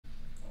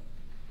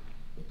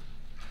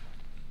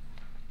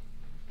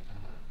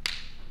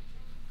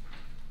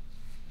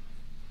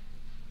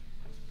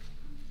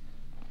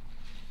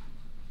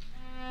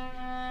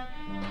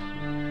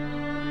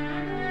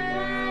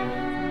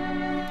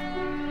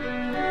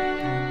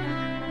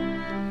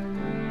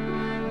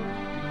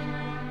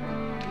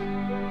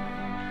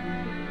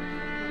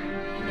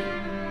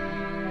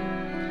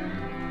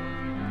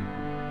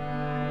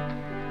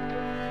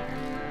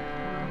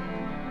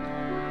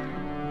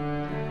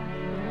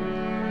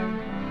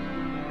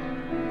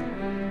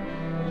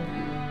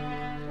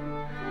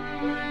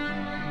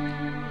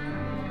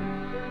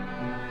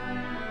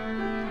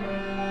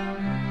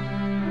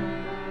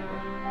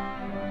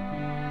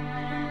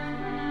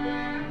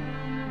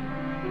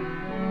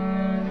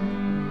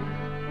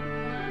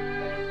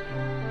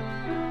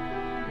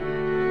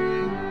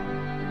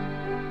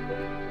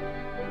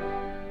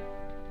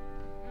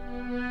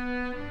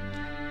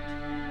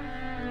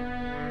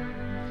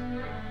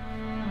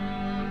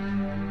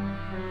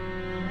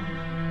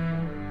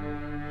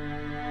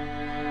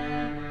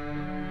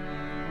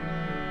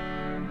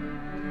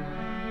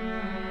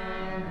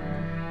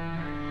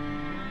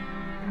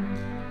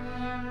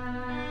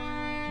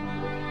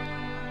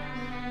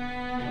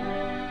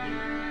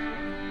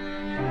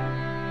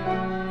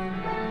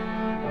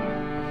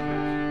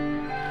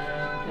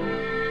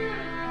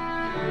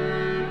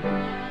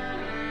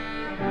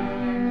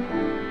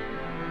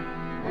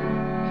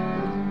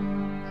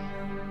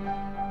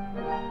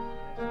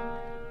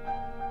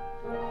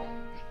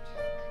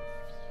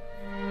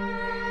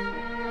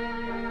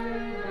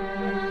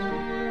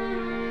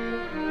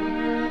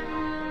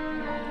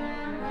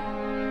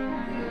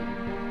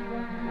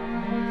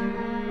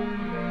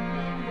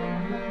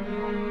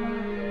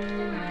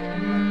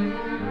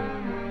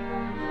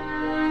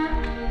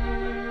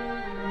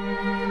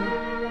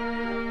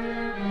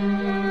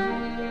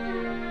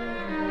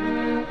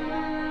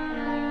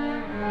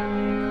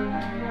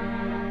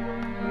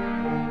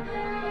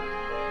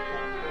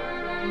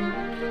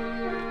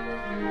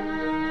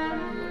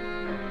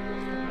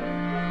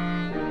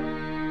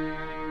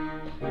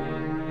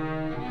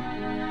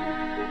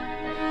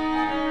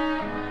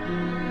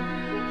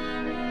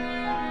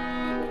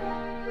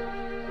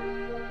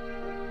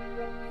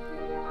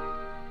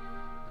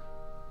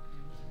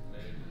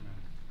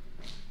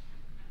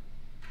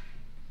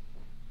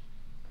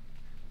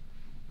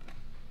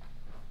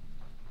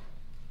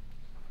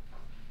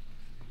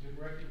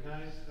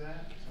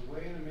that? It's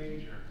away in a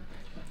manger.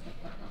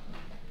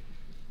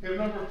 Hymn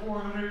number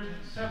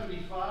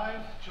 475,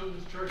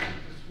 Children's Church is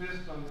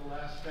dismissed on the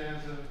last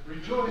stanza.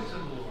 Rejoice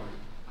in the Lord.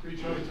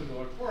 Rejoice in the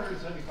Lord.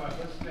 475,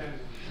 let's stand as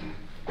we sing.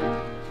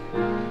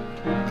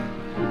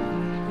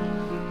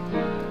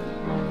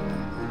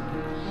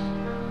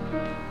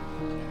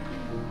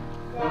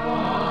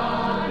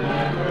 God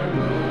never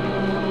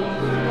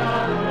moves in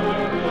our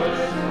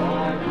wordless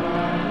storm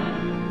cloud,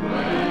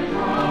 when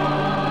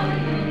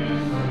crying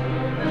His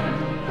servant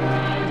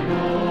and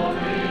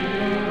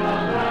holding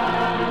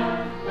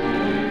aloud.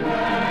 Give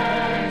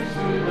thanks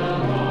to the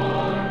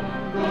Lord,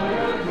 for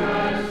your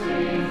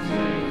blessing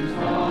sings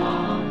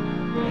on.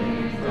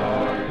 Leave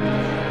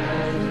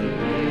darkness to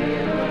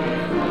hear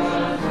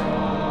the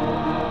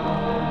song.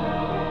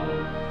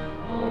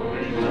 Oh,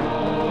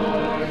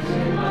 rejoice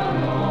in the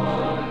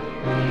Lord.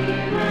 He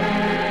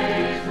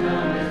makes no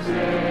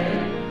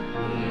mistake.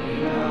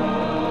 We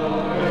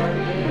know at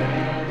the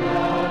end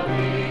of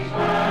each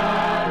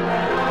path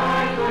that I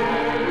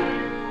take.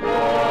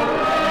 For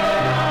when I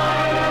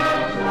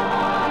am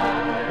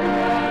tried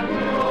and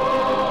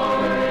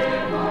glorified,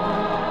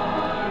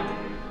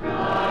 I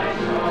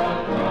shall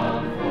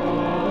come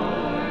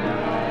forth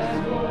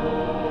as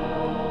gold.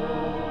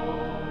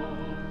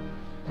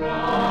 I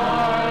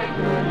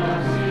could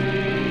not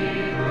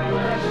see through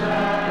the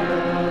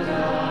shadows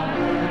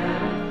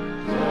ahead,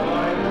 so I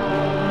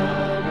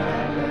looked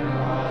at the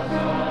cross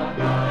of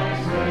my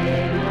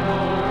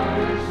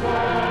Savior's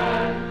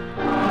shed.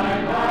 I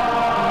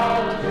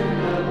bowed to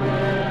the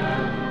will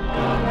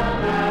of the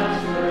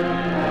Master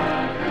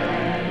that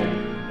came,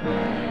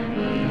 when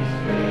His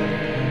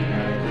pain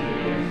and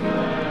tears went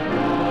away.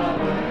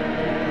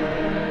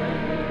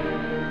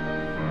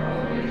 Oh,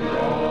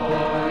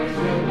 rejoice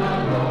in the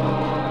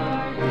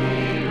Lord. He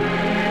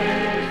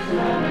makes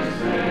no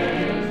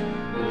mistakes.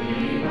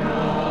 We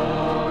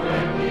know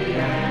at the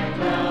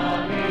end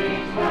of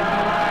each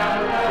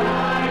path that I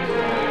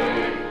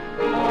take.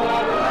 For when I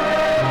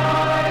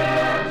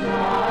am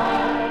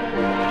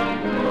tried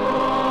and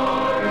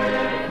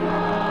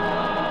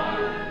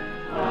glorified,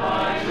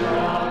 I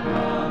shall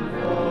come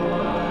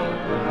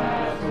forth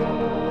as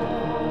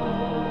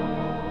gold.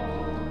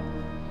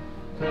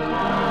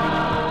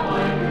 Now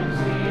I can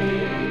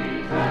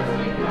see as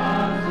He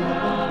comes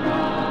from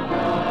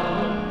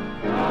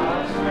above,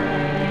 God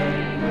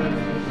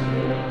strengthens His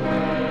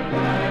children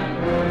and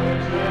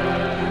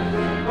purges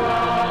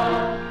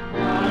above.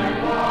 My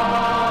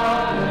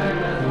Father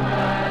is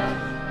blessed,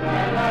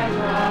 and I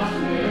trust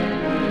in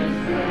His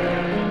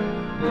name.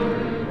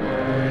 Through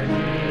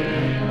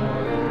virgin or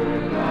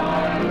through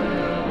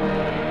garden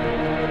way.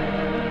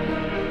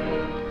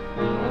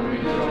 Oh,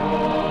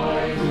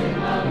 rejoice in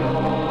the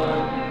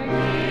Lord.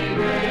 He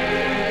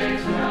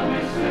makes no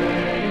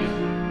mistakes.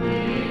 We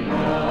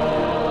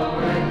know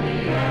at the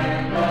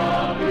end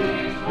of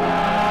each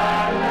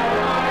path that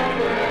I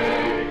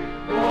take.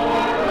 For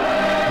when I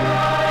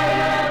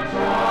am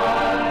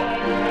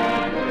tried and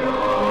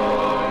glorified,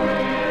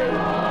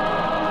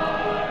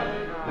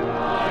 I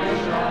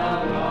shall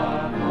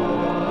come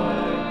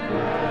forth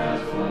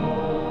as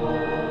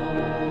gold.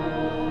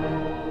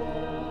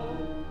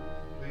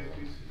 Please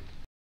be seated.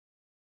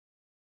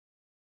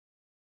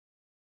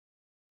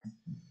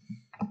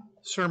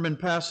 Sermon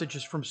passage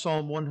is from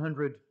Psalm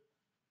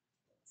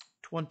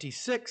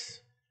 126.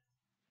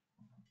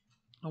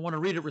 I want to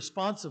read it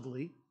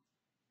responsively.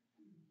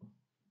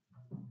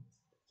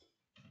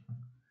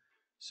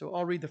 So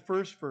I'll read the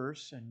first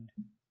verse and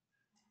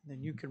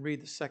then you can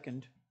read the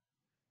second.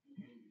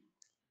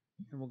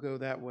 And we'll go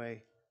that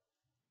way.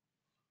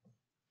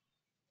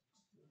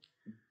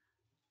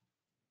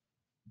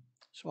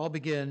 So I'll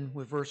begin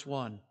with verse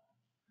 1.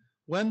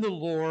 When the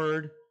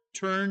Lord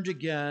turned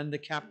again the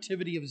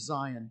captivity of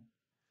Zion,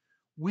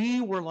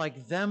 we were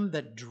like them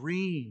that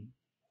dream.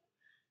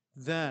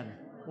 Then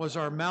was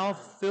our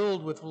mouth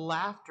filled with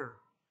laughter,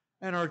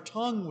 and our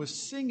tongue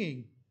was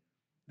singing.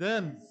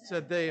 Then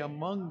said they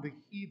among the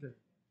heathen,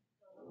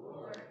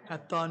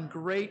 hath done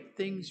great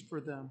things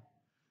for them.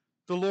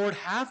 The Lord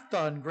hath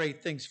done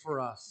great things for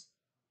us,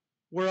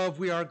 whereof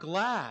we are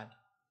glad.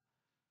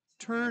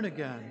 Turn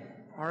again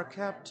our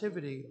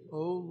captivity, O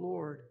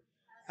Lord,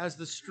 as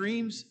the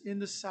streams in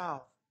the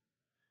south.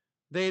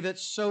 They that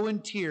sow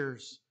in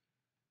tears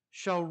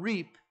shall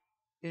reap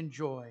in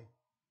joy.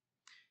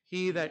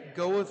 He that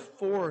goeth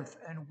forth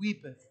and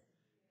weepeth,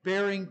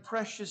 bearing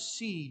precious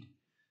seed,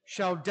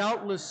 shall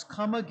doubtless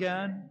come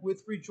again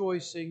with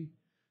rejoicing,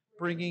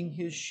 bringing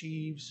his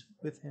sheaves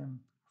with him.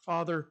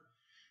 Father,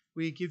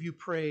 we give you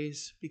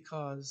praise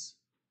because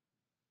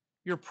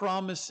your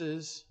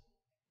promises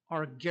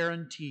are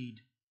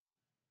guaranteed.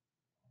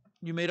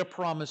 You made a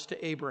promise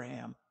to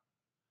Abraham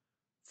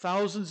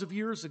thousands of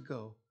years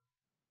ago.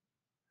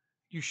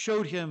 You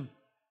showed him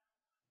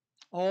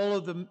all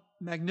of the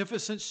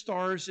magnificent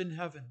stars in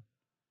heaven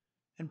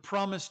and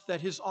promised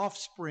that his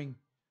offspring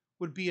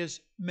would be as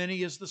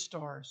many as the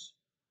stars,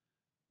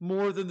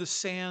 more than the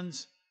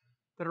sands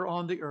that are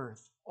on the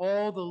earth,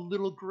 all the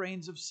little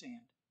grains of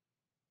sand.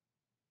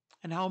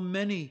 And how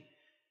many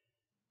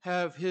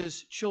have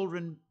his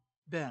children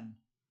been?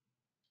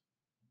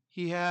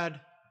 He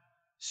had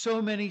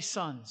so many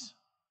sons.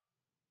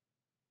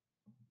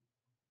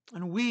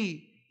 And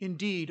we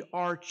indeed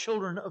are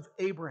children of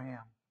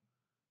Abraham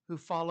who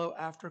follow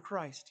after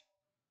Christ.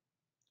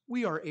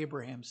 We are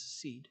Abraham's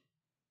seed.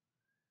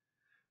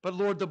 But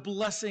Lord, the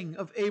blessing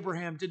of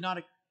Abraham did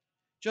not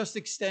just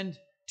extend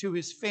to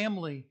his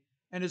family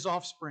and his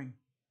offspring,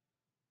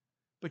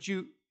 but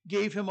you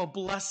gave him a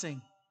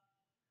blessing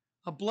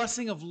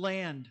of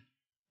land,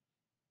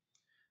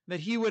 that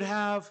he would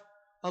have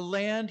a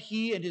land,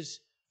 he and his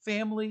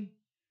family,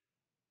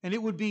 and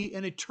it would be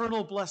an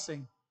eternal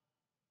blessing,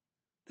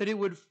 that it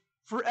would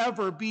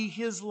forever be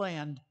his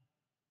land.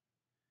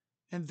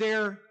 And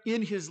there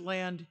in his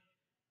land,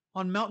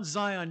 on Mount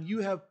Zion, you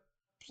have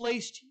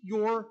placed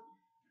your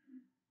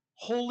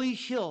holy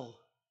hill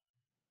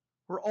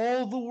where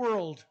all the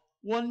world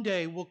one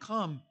day will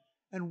come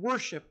and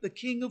worship the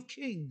King of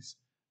Kings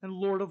and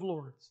Lord of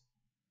Lords.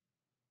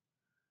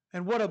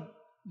 And what a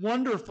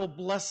wonderful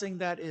blessing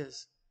that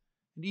is.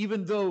 And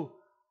even though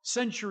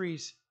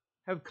centuries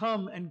have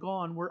come and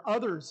gone where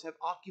others have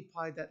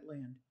occupied that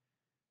land,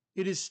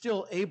 it is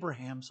still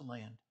Abraham's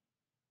land.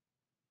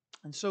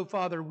 And so,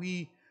 Father,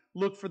 we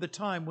look for the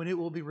time when it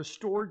will be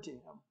restored to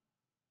him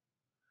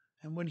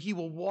and when he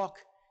will walk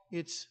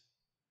its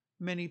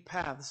many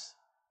paths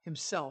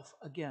himself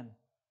again.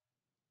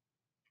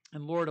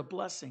 And Lord, a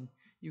blessing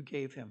you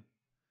gave him.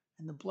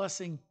 And the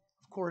blessing,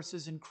 of course,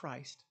 is in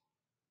Christ.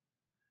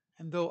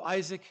 And though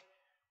Isaac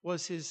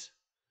was his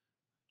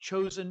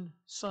chosen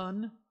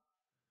son,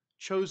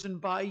 chosen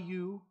by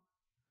you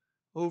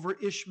over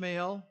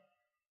Ishmael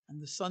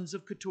and the sons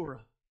of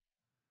Keturah,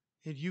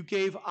 and you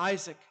gave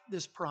Isaac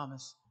this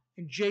promise,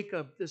 and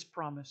Jacob this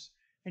promise,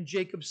 and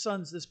Jacob's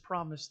sons this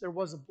promise, there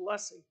was a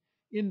blessing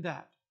in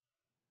that.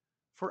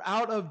 For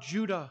out of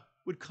Judah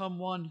would come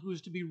one who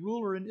is to be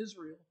ruler in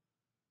Israel.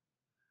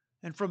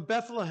 And from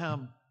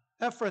Bethlehem,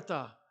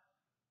 Ephrathah,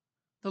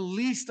 the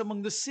least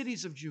among the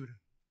cities of Judah,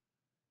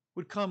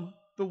 would come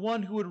the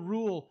one who would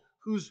rule,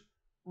 whose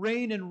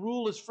reign and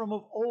rule is from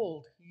of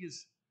old. He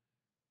is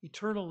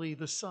eternally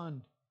the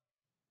Son.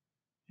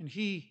 And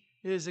he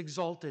is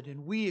exalted,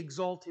 and we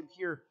exalt him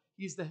here.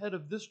 He's the head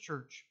of this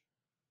church.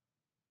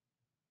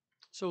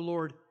 So,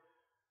 Lord,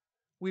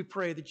 we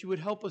pray that you would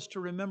help us to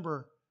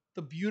remember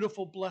the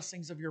beautiful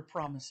blessings of your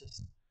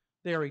promises.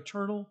 They are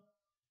eternal.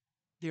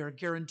 They are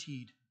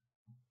guaranteed.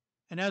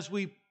 And as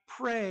we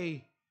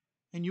pray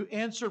and you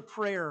answer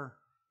prayer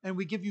and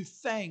we give you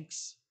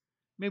thanks,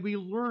 may we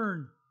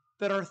learn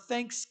that our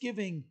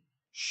thanksgiving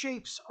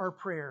shapes our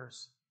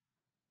prayers.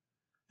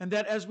 And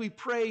that as we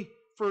pray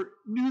for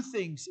new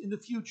things in the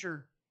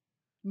future,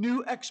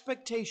 new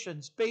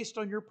expectations based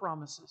on your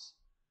promises,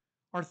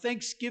 our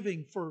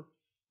thanksgiving for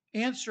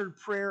answered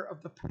prayer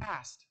of the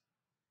past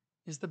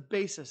is the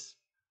basis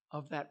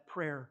of that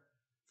prayer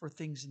for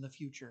things in the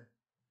future.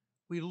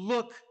 We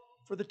look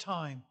for the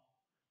time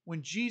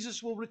when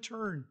Jesus will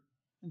return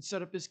and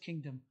set up his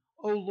kingdom.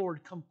 Oh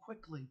Lord, come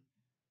quickly.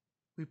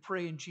 We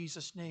pray in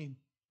Jesus' name.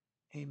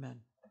 Amen.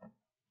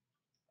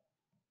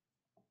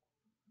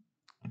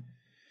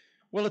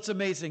 Well, it's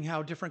amazing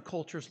how different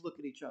cultures look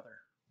at each other.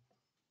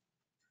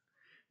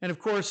 And of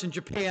course, in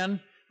Japan,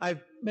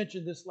 I've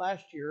mentioned this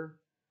last year,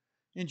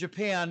 in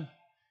Japan,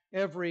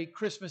 every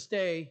Christmas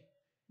Day,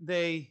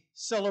 they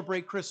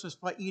celebrate Christmas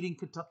by eating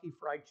Kentucky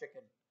Fried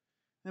Chicken.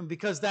 And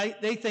because they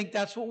think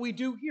that's what we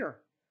do here.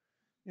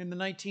 In the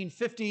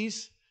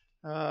 1950s,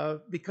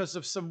 because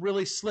of some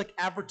really slick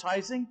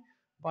advertising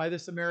by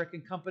this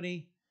American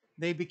company,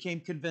 they became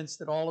convinced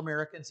that all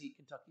Americans eat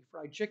Kentucky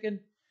Fried Chicken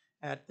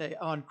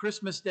on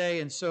Christmas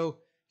Day. And so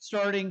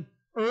starting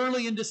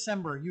early in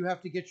December, you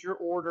have to get your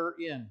order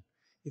in.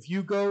 If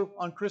you go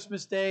on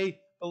Christmas Day,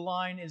 the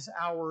line is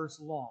hours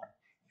long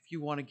if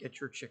you want to get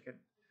your chicken.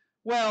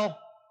 Well,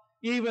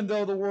 even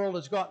though the world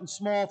has gotten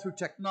small through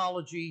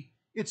technology,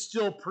 it's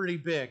still pretty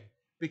big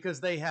because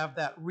they have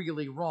that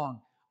really wrong.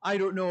 I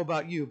don't know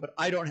about you, but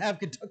I don't have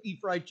Kentucky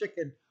Fried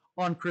Chicken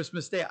on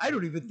Christmas Day. I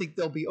don't even think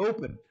they'll be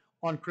open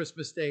on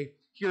Christmas Day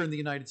here in the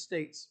United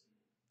States.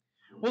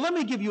 Well, let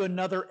me give you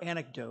another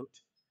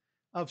anecdote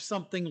of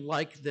something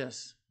like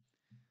this.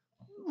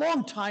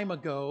 Long time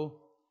ago,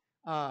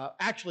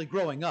 actually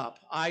growing up,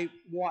 I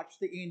watched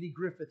the Andy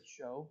Griffith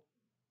Show,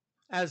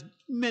 as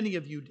many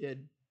of you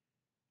did.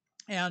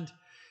 And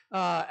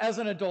as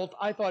an adult,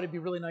 I thought it'd be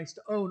really nice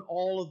to own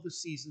all of the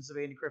seasons of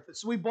Andy Griffith.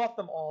 So we bought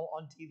them all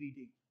on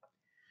DVD.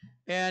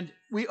 And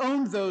we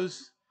owned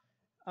those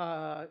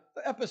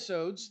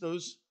episodes,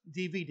 those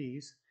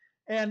DVDs.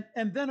 And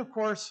then, of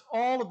course,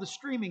 all of the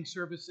streaming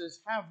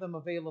services have them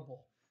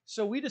available.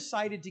 So we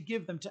decided to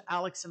give them to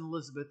Alex and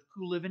Elizabeth,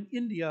 who live in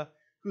India,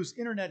 whose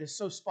internet is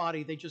so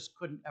spotty they just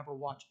couldn't ever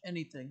watch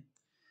anything.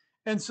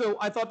 And so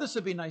I thought this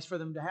would be nice for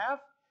them to have.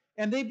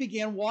 And they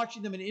began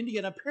watching them in India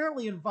and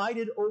apparently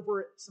invited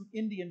over some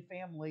Indian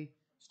families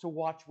to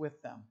watch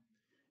with them.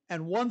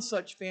 And one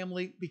such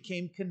family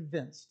became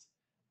convinced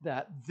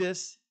that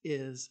this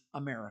is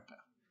America.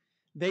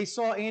 They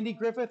saw Andy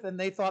Griffith and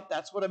they thought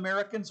that's what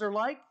Americans are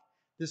like.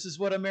 This is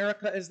what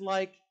America is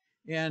like.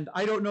 And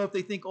I don't know if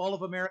they think all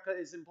of America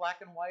is in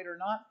black and white or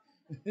not.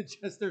 It's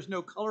just there's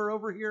no color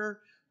over here,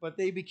 but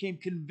they became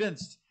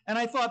convinced. And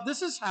I thought,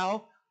 this is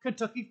how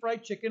Kentucky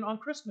Fried Chicken on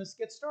Christmas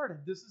gets started.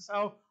 This is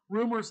how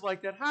rumors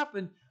like that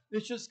happen.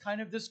 It's just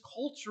kind of this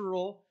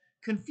cultural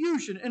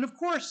confusion. And of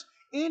course,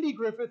 Andy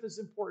Griffith is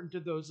important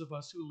to those of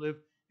us who live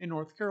in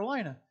North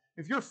Carolina.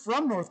 If you're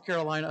from North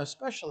Carolina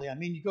especially, I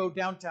mean, you go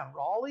downtown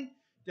Raleigh,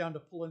 down to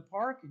Pullen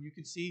Park, and you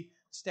can see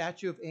the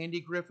statue of Andy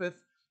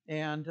Griffith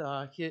and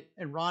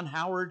Ron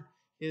Howard,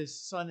 his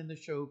son in the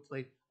show,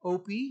 played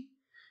Opie.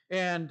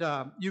 And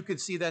you can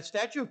see that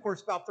statue, of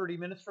course, about 30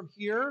 minutes from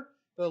here.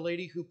 The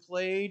lady who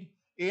played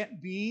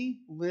Aunt Bee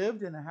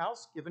lived in a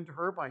house given to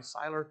her by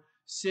Siler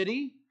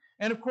City.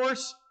 And of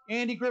course,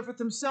 Andy Griffith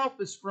himself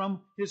is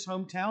from his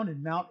hometown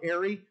in Mount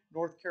Airy,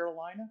 North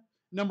Carolina.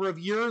 A number of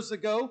years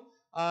ago,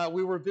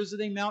 we were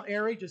visiting Mount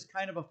Airy, just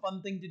kind of a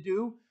fun thing to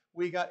do.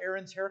 We got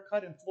Aaron's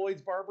haircut in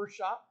Floyd's barber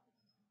shop.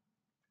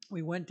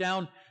 We went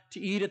down to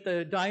eat at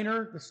the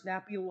diner, the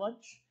snappy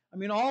lunch. I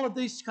mean, all of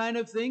these kind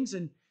of things.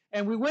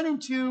 And we went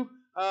into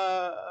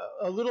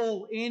a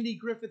little Andy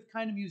Griffith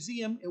kind of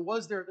museum. It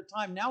was there at the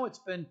time. Now it's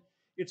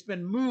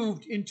been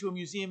moved into a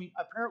museum.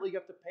 Apparently you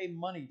have to pay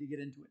money to get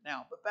into it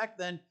now. But back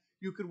then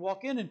you could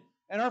walk in,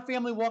 and our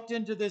family walked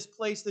into this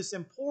place, this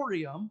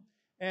emporium,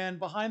 and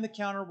behind the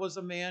counter was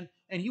a man,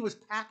 and he was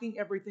packing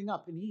everything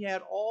up, and he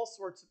had all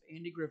sorts of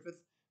Andy Griffith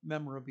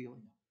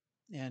memorabilia.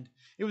 And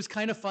it was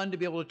kind of fun to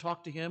be able to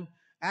talk to him.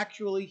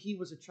 Actually, he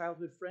was a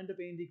childhood friend of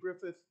Andy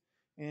Griffith.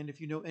 And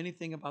if you know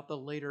anything about the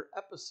later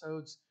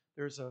episodes,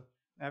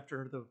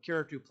 after the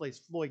character who plays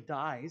Floyd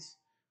dies,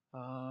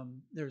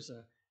 there's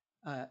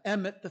a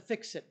Emmett the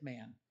Fix-It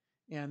Man.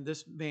 And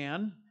this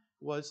man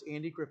was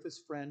Andy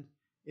Griffith's friend.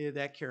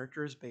 That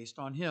character is based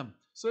on him.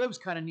 So that was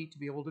kind of neat to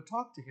be able to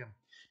talk to him.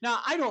 Now,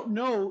 I don't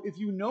know if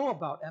you know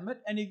about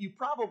Emmett, and you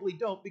probably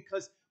don't,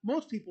 because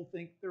most people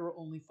think there are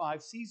only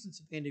 5 seasons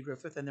of Andy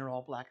Griffith, and they're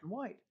all black and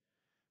white.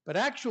 But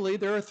actually,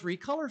 there are 3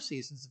 color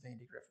seasons of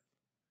Andy Griffith.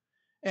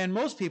 And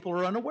most people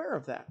are unaware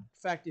of that. In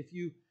fact, if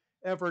you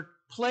ever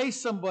play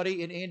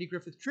somebody in Andy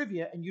Griffith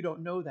trivia and you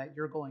don't know that,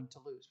 you're going to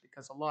lose,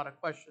 because a lot of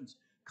questions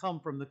come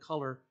from the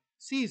color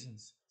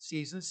seasons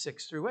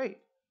 6 through 8.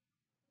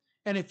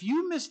 And if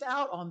you missed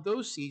out on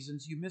those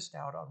seasons, you missed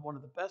out on one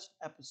of the best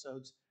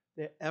episodes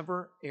that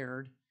ever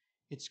aired.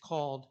 It's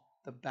called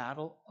The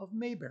Battle of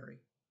Mayberry.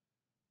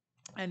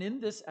 And in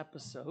this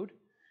episode,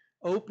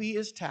 Opie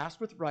is tasked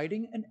with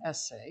writing an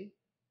essay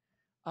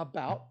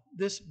about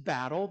this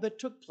battle that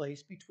took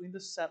place between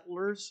the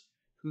settlers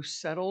who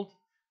settled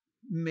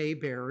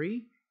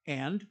Mayberry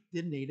and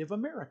the Native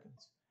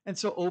Americans. And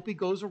so Opie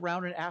goes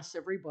around and asks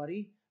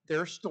everybody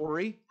their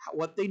story,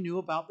 what they knew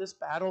about this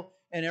battle,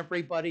 and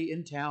everybody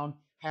in town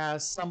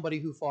has somebody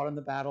who fought in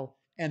the battle,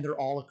 and they're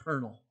all a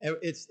colonel.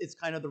 It's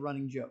kind of the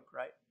running joke,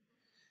 right?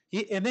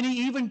 And then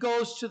he even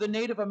goes to the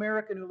Native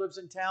American who lives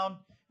in town,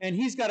 and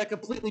he's got a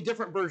completely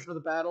different version of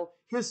the battle.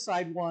 His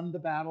side won the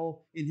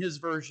battle in his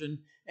version,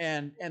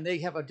 and they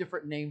have a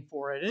different name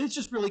for it. And it's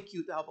just really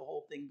cute how the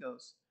whole thing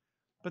goes.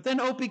 But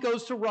then Opie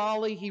goes to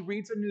Raleigh. He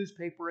reads a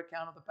newspaper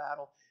account of the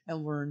battle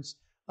and learns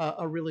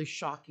a really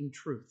shocking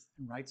truth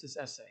and writes his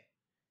essay.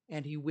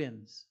 And he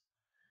wins.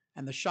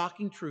 And the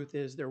shocking truth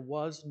is there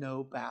was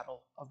no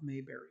Battle of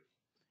Mayberry.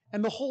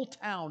 And the whole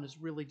town is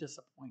really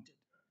disappointed.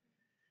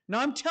 Now,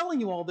 I'm telling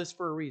you all this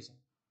for a reason.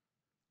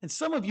 And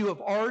some of you have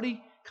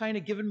already kind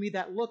of given me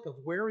that look of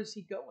where is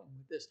he going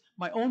with this?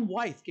 My own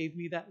wife gave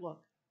me that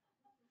look.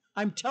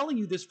 I'm telling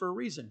you this for a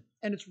reason,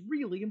 and it's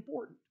really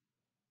important.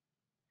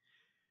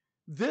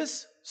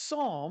 This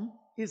psalm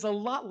is a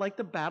lot like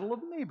the Battle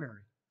of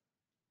Mayberry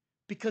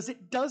because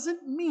it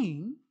doesn't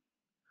mean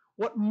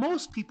what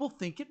most people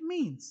think it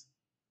means.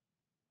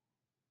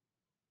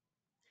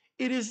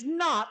 It is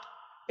not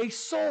a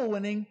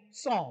soul-winning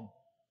psalm.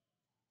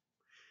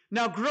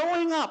 Now,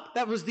 growing up,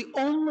 that was the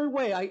only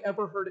way I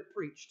ever heard it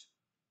preached.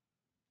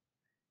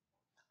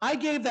 I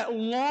gave that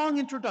long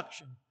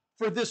introduction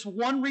for this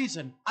one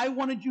reason. I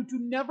wanted you to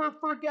never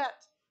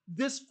forget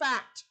this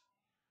fact.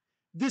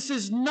 This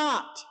is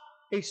not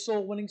a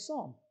soul-winning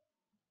psalm.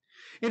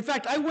 In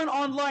fact, I went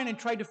online and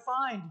tried to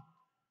find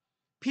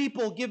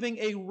people giving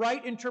a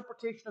right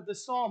interpretation of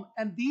this psalm,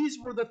 and these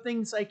were the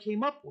things I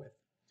came up with.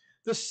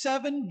 The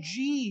 7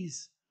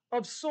 G's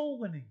of soul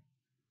winning: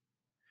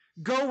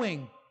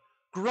 going,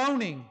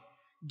 groaning,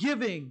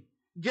 giving,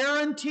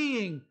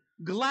 guaranteeing,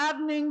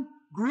 gladdening,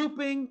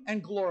 grouping,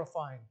 and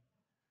glorifying.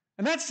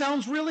 And that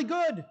sounds really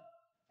good.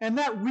 And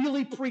that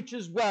really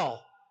preaches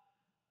well.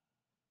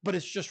 But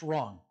it's just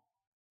wrong.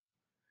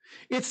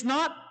 It's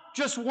not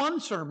just one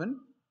sermon.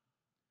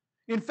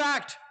 In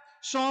fact,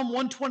 Psalm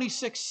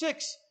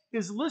 126:6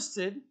 is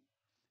listed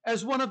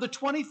as one of the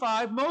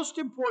 25 most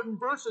important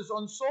verses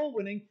on soul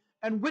winning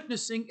and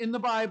witnessing in the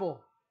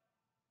Bible.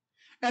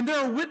 And there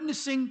are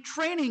witnessing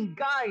training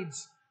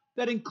guides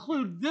that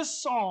include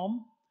this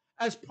psalm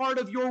as part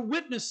of your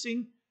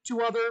witnessing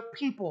to other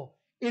people.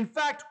 In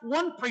fact,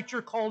 one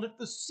preacher called it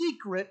the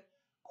secret,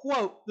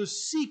 quote, the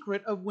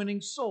secret of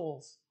winning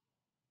souls.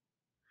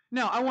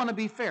 Now, I want to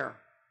be fair.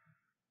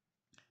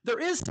 There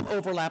is some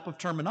overlap of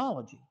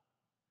terminology.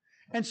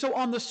 And so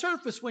on the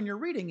surface, when you're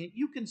reading it,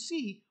 you can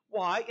see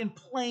why in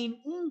plain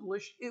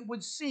English it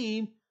would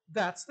seem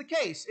that's the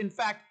case. In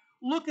fact,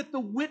 look at the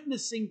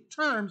witnessing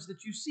terms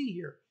that you see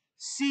here.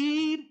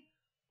 Seed,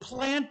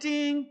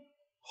 planting,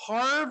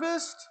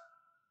 harvest.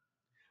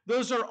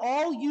 Those are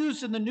all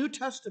used in the New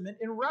Testament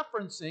in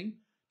referencing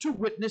to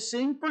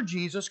witnessing for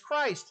Jesus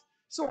Christ.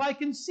 So I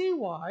can see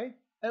why,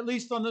 at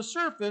least on the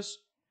surface,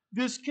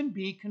 this can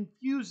be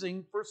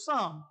confusing for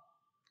some.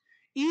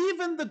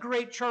 Even the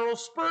great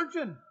Charles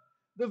Spurgeon,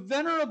 the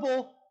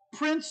venerable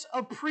prince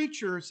of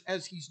preachers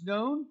as he's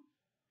known,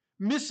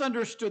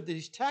 misunderstood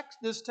this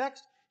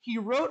text. He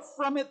wrote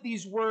from it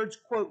these words,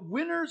 quote,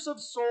 "Winners of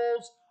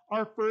souls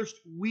are first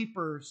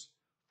weepers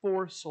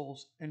for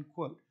souls," end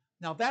quote.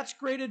 Now that's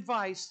great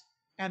advice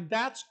and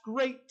that's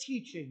great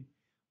teaching,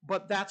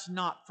 but that's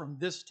not from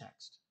this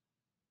text.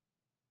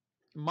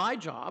 My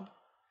job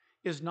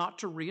is not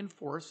to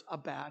reinforce a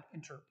bad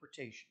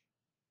interpretation.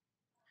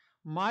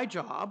 My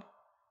job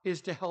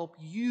is to help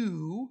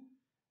you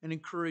and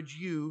encourage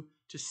you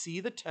to see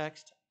the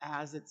text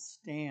as it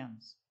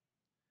stands.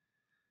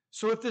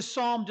 So if this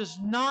psalm does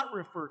not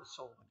refer to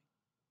soul winning,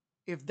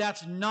 if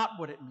that's not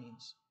what it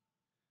means,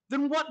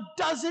 then what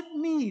does it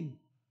mean?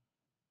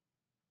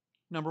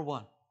 Number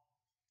one,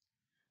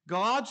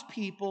 God's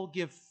people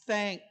give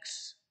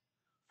thanks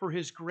for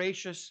his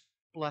gracious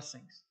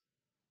blessings.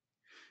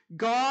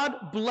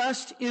 God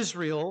blessed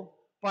Israel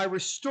by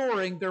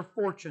restoring their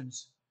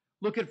fortunes.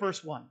 Look at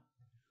verse 1.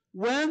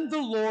 When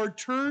the Lord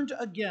turned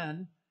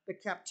again the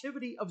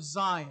captivity of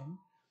Zion,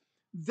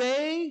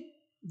 they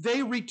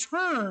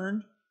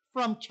returned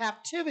from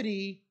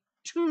captivity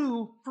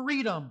to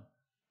freedom.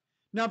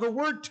 Now the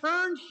word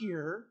turned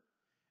here,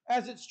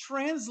 as it's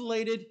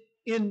translated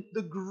in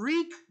the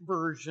Greek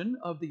version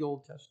of the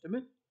Old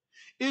Testament,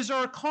 is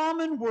our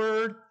common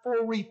word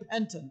for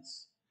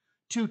repentance,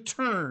 to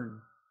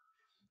turn.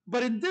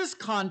 But in this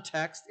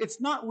context, it's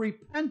not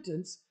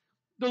repentance.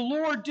 The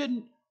Lord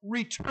didn't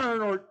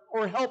return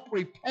or help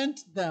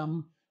repent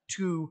them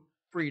to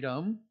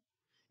freedom.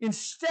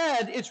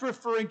 Instead, it's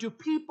referring to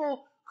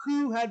people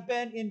who had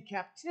been in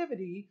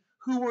captivity,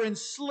 who were in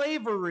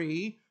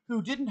slavery,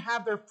 who didn't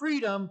have their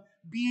freedom,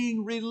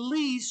 being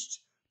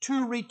released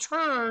to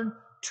return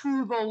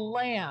to the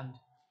land.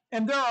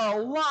 And there are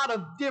a lot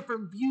of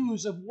different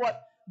views of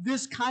what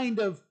this kind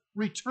of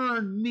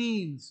return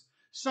means.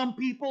 Some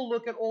people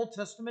look at Old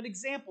Testament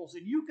examples,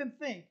 and you can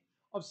think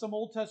of some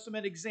Old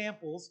Testament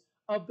examples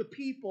of the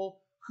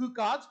people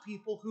God's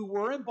people who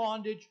were in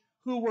bondage,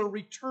 who were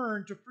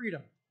returned to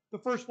freedom. The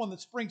first one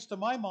that springs to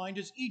my mind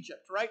is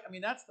Egypt, right? I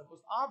mean, that's the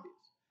most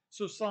obvious.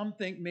 So some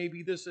think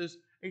maybe this is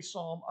a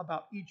psalm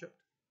about Egypt.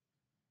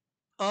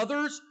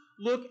 Others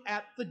look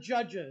at the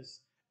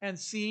Judges and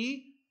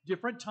see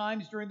different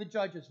times during the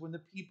Judges when the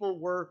people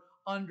were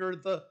under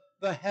the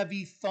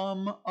heavy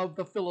thumb of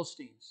the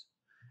Philistines.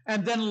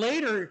 And then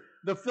later,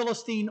 the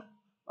Philistine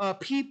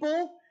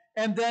people,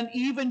 and then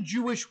even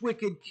Jewish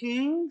wicked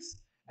kings.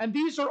 And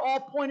these are all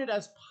pointed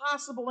as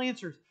possible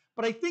answers.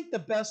 But I think the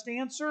best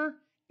answer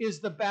is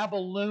the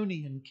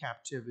Babylonian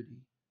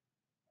captivity.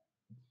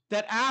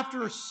 That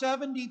after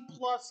 70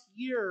 plus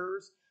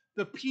years,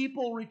 the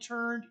people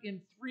returned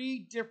in 3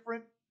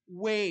 different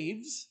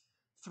waves,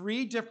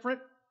 3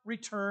 different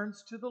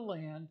returns to the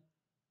land,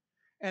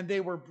 and they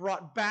were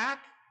brought back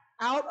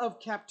out of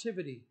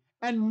captivity.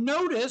 And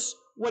notice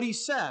what he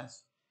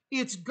says.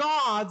 It's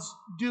God's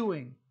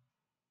doing.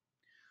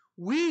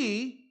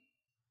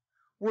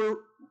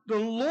 The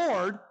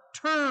Lord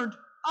turned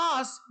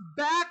us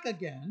back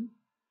again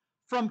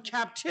from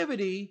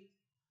captivity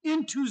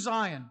into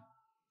Zion.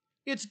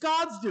 It's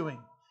God's doing.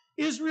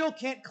 Israel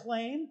can't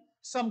claim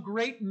some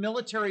great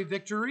military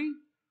victory.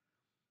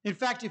 In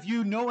fact, if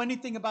you know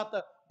anything about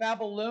the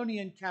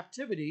Babylonian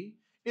captivity,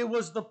 it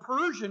was the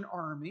Persian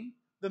army,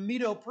 the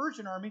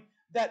Medo-Persian army,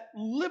 that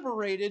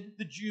liberated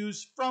the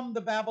Jews from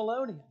the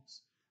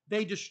Babylonians.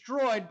 They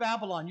destroyed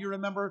Babylon. You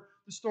remember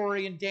the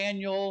story in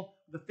Daniel,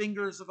 the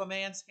fingers of a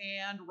man's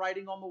hand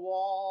writing on the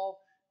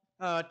wall,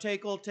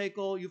 Tekel,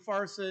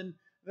 Upharsin,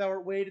 that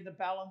were weighed in the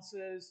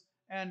balances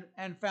and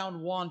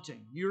found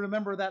wanting. You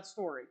remember that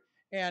story.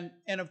 And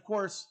of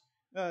course,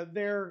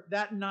 there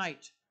that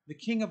night, the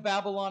king of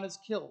Babylon is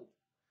killed.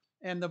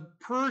 And the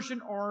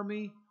Persian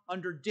army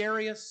under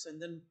Darius,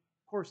 and then,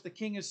 of course, the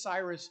king of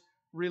Cyrus,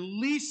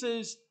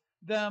 releases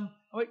them.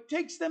 It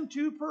takes them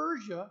to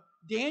Persia.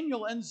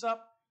 Daniel ends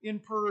up in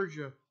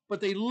Persia,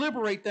 but they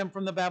liberate them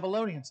from the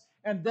Babylonians.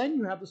 And then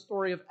you have the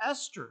story of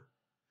Esther,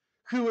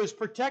 who is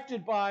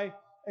protected by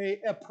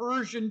a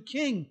Persian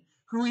king,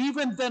 who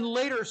even then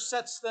later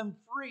sets them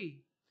free.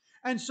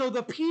 And so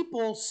the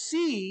people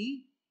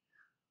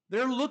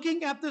they're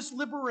looking at this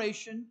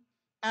liberation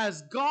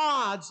as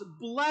God's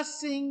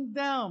blessing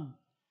them.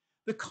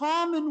 The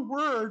common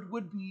word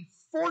would be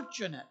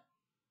fortunate.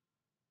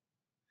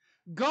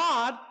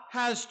 God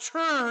has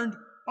turned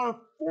our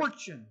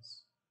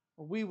fortunes.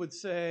 Or we would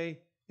say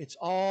it's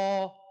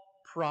all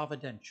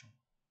providential.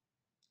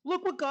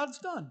 Look what God's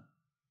done.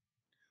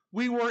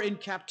 We were in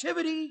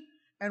captivity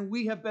and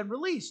we have been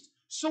released.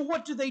 So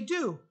what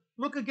do?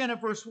 Look again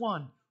at verse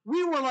 1.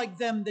 We were like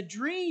them that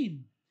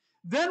dream.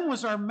 Then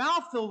was our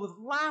mouth filled with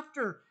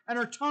laughter and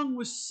our tongue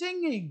was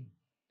singing.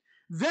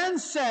 Then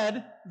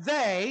said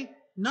they,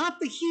 not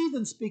the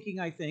heathen speaking,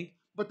 I think,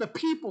 but the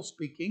people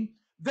speaking,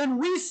 then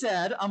we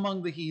said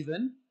among the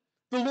heathen,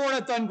 the Lord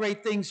hath done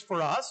great things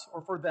for us,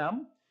 or for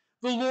them.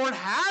 The Lord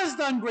has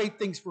done great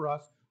things for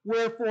us,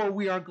 wherefore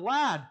we are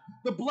glad.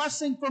 The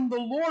blessing from the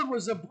Lord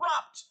was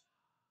abrupt.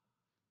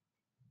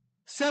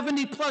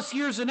 70 plus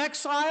years in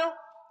exile,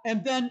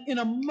 and then in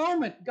a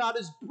moment, God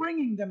is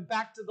bringing them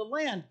back to the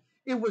land.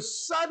 It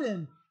was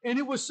sudden, and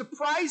it was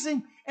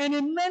surprising, and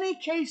in many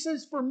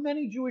cases, for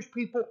many Jewish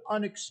people,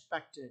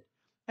 unexpected.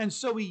 And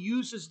so he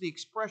uses the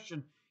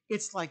expression,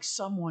 it's like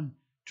someone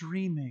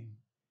dreaming.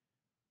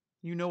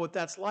 You know what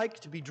that's like,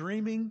 to be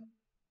dreaming?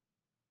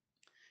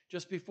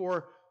 Just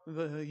before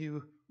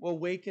you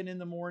awaken in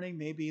the morning,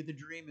 maybe the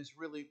dream is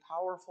really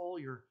powerful.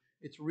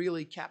 It's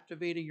really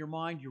captivating your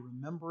mind. You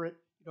remember it.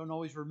 You don't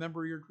always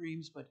remember your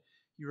dreams, but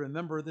you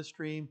remember this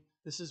dream.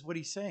 This is what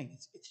he's saying.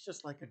 It's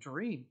just like a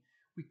dream.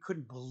 We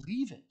couldn't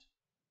believe it.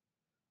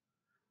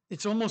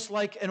 It's almost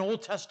like an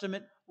Old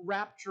Testament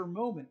rapture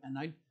moment.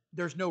 And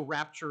there's no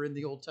rapture in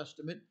the Old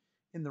Testament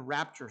in the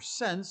rapture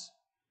sense.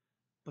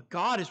 But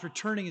God is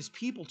returning his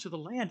people to the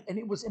land. And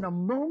it was in a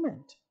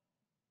moment.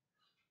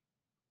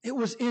 It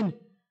was in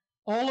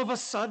all of a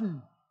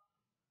sudden.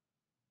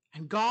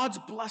 And God's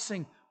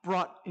blessing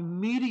brought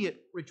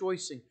immediate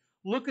rejoicing.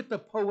 Look at the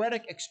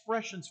poetic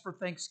expressions for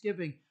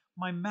thanksgiving.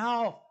 My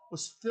mouth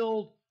was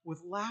filled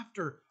with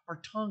laughter.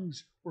 Our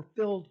tongues were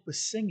filled with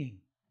singing.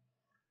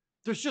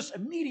 There's just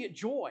immediate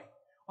joy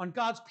on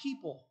God's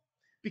people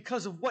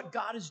because of what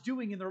God is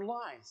doing in their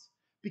lives.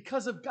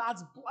 Because of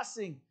God's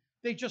blessing,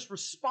 they just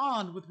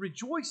respond with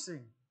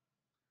rejoicing.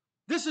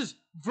 This is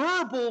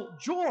verbal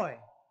joy.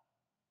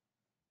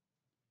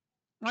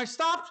 And I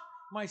stopped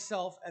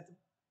myself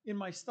in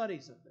my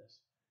studies of this,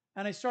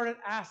 and I started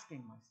asking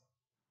myself,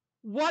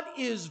 what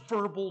is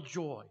verbal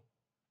joy?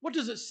 What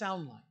does it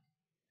sound like?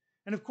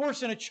 And of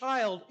course, in a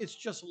child, it's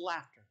just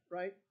laughter,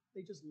 right?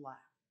 They just laugh.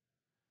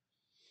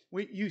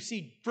 You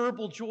see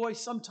verbal joy.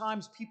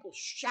 Sometimes people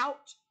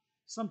shout.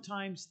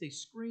 Sometimes they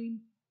scream.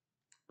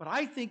 But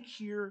I think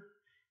here,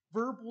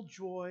 verbal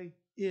joy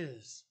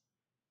is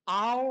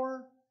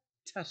our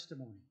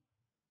testimony.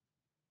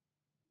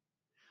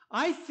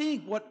 I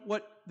think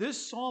what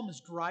this psalm is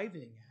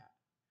driving at,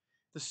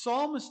 the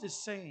psalmist is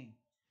saying,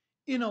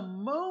 in a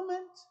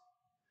moment,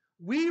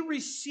 we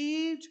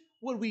received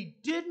what we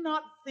did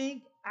not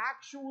think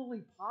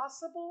actually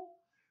possible,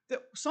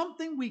 that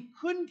something we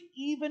couldn't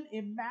even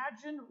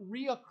imagine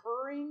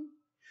reoccurring.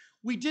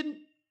 We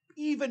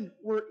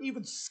were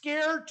even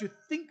scared to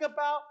think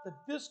about that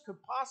this could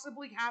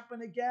possibly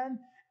happen again.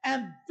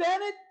 And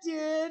then it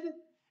did.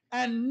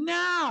 And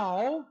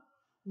now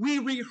we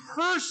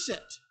rehearse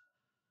it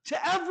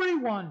to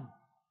everyone.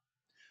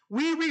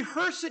 We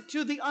rehearse it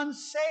to the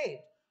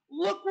unsaved.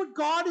 Look what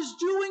God is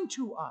doing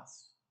to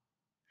us.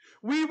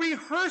 We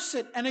rehearse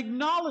it and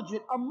acknowledge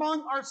it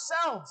among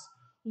ourselves.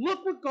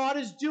 Look what God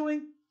is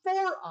doing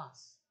for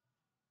us.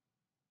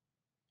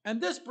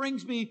 And this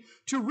brings me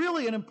to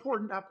really an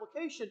important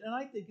application, and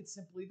I think it's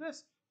simply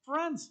this.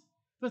 Friends,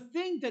 the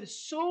thing that is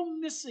so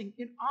missing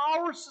in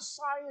our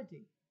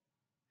society,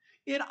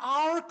 in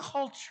our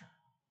culture,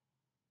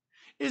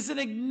 is an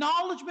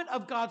acknowledgement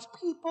of God's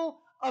people,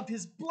 of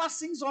his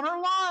blessings on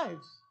our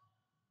lives.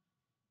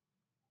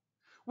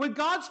 When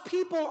God's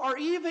people are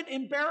even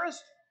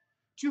embarrassed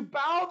to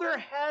bow their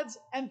heads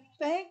and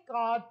thank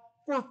God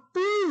for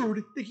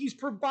food that he's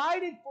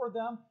provided for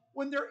them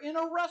when they're in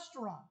a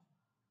restaurant.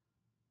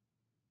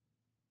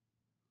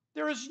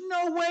 There is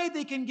no way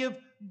they can give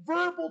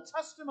verbal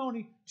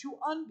testimony to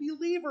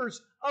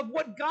unbelievers of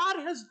what God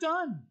has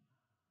done.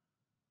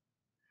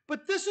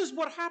 But this is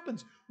what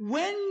happens.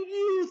 When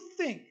you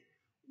think,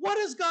 what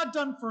has God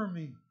done for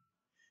me?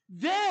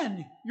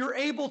 Then you're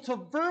able to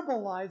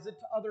verbalize it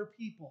to other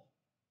people.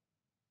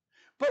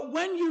 But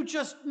when you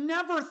just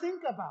never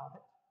think about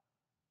it,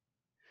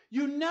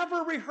 you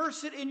never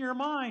rehearse it in your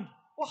mind,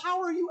 well,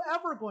 how are you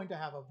ever going to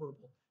have a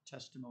verbal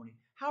testimony?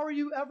 How are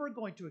you ever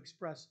going to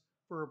express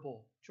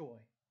verbal joy?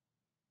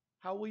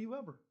 How will you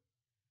ever?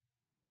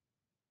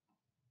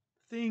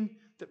 The thing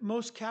that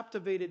most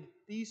captivated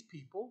these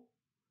people,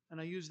 and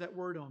I use that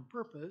word on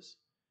purpose,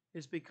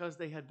 is because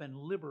they had been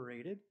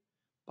liberated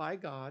by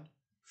God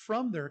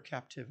from their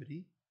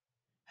captivity,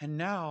 and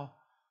now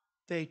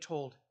they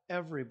told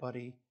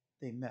everybody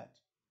they met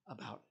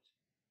about it.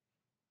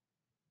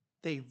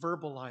 They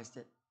verbalized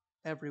it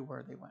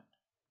everywhere they went.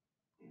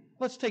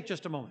 Let's take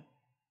just a moment.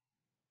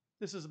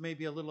 This is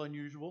maybe a little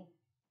unusual,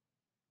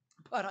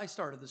 but I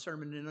started the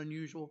sermon in an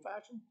unusual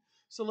fashion,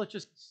 so let's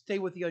just stay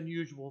with the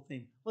unusual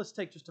theme. Let's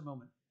take just a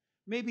moment.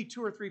 Maybe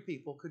 2 or 3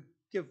 people could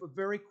give a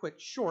very quick,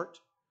 short,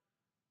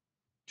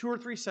 2 or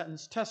 3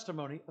 sentence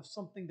testimony of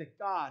something that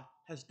God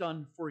has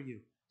done for you.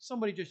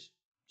 Somebody just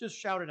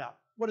shout it out.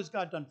 What has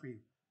God done for you?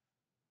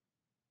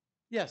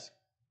 Yes.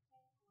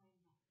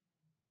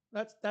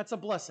 That's a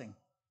blessing.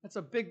 That's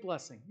a big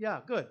blessing.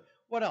 Yeah, good.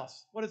 What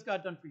else? What has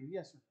God done for you?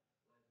 Yes, sir.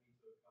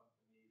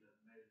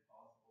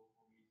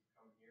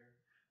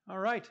 All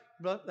right.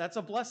 Well, that's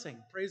a blessing.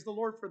 Praise the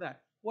Lord for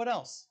that. What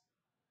else?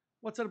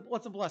 What's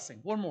a blessing?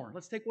 One more.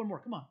 Let's take one more.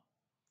 Come on.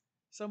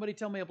 Somebody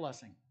tell me a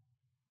blessing.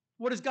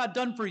 What has God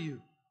done for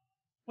you?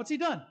 What's He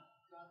done?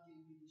 God gave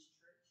me this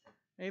church.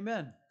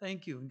 Amen.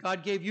 Thank you. And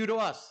God gave you to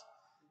us.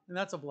 And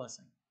that's a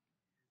blessing.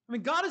 I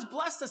mean, God has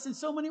blessed us in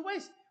so many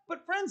ways.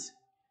 But friends,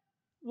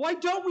 why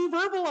don't we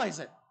verbalize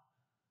it?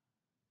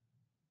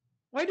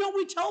 Why don't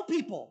we tell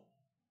people?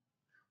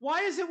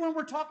 Why is it when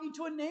we're talking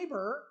to a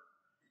neighbor,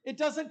 it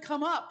doesn't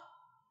come up?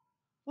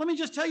 Let me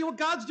just tell you what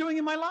God's doing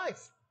in my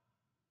life.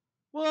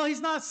 Well,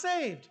 he's not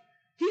saved.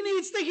 He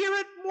needs to hear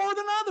it more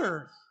than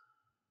others.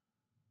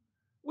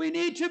 We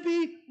need to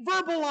be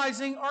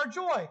verbalizing our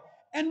joy.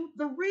 And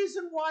the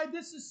reason why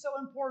this is so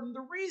important,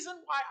 the reason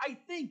why I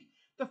think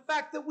the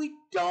fact that we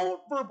don't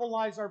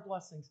verbalize our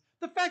blessings,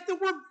 the fact that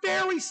we're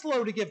very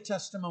slow to give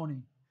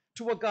testimony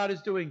to what God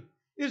is doing,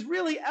 is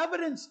really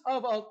evidence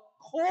of a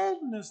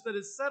coldness that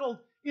has settled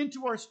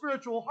into our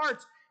spiritual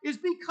hearts, is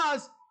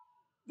because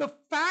the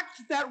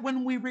fact that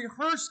when we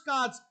rehearse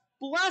God's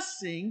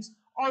blessings,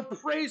 our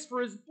praise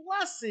for His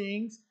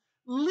blessings,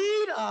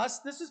 lead us,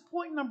 this is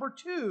point number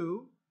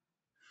 2,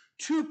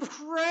 to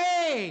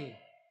pray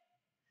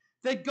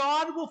that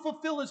God will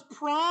fulfill His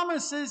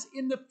promises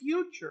in the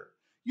future.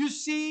 You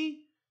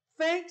see,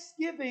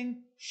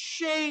 thanksgiving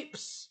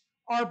shapes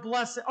our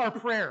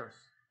prayers.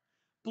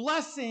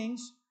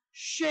 Blessings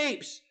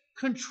shapes,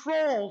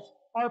 controls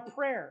our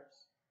prayers.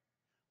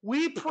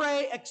 We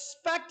pray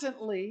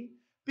expectantly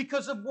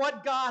because of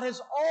what God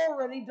has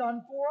already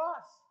done for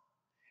us.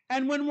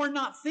 And when we're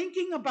not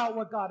thinking about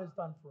what God has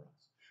done for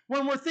us,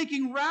 when we're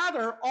thinking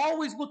rather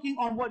always looking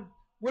on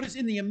what is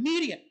in the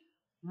immediate,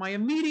 my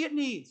immediate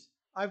needs.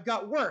 I've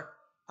got work.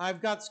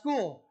 I've got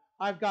school.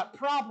 I've got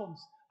problems.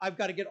 I've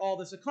got to get all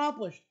this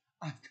accomplished.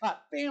 I've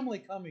got family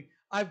coming.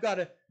 I've got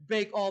to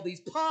bake all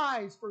these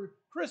pies for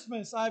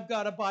Christmas. I've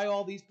got to buy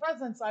all these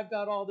presents. I've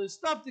got all this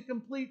stuff to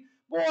complete.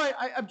 Boy,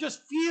 I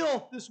just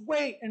feel this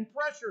weight and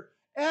pressure,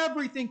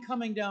 everything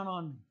coming down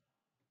on me.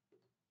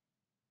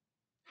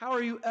 How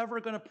are you ever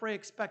going to pray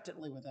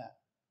expectantly with that?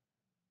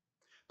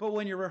 But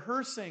when you're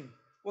rehearsing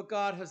what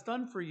God has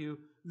done for you,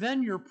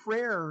 then your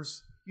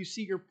prayers, you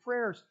see your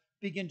prayers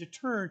begin to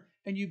turn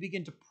and you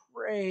begin to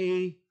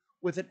pray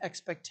with an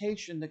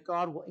expectation that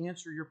God will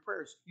answer your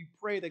prayers. You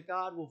pray that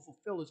God will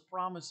fulfill His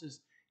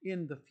promises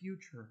in the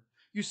future.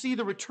 You see,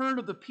 the return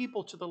of the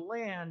people to the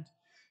land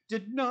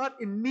did not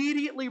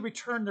immediately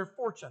return their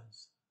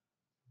fortunes.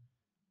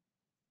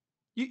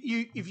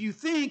 If you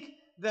think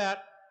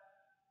that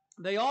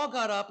they all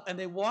got up and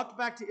they walked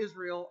back to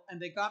Israel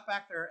and they got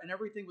back there and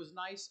everything was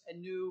nice and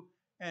new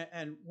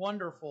and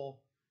wonderful,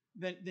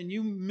 then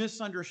you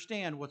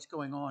misunderstand what's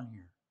going on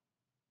here.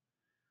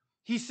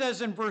 He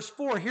says in verse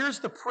 4, here's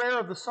the prayer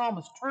of the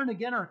psalmist, turn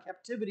again our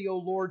captivity, O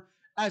Lord,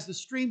 as the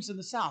streams in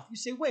the south. You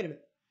say, wait a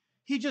minute.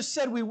 He just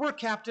said we were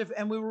captive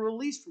and we were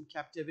released from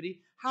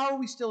captivity. How are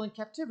we still in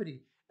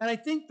captivity? And I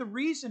think the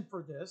reason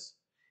for this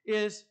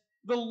is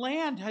the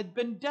land had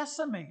been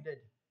decimated.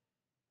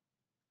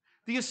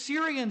 The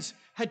Assyrians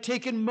had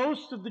taken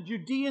most of the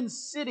Judean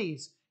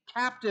cities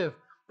captive.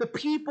 The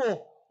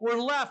people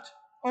were left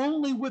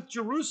only with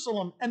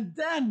Jerusalem. And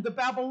then the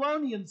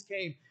Babylonians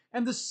came,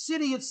 and the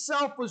city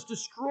itself was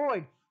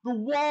destroyed. The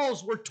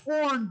walls were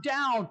torn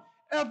down.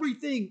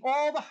 Everything,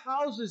 all the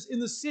houses in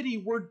the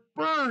city were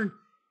burned,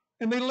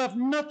 and they left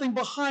nothing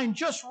behind,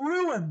 just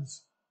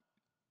ruins.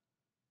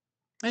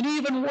 And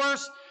even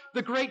worse,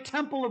 the great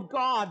temple of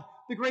God,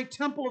 the great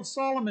temple of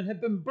Solomon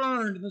had been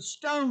burned, and the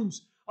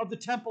stones of the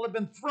temple had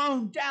been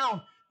thrown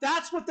down.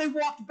 That's what they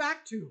walked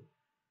back to.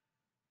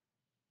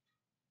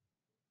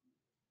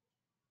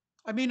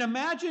 I mean,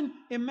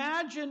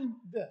 imagine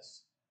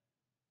this.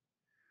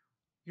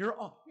 You're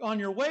on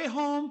your way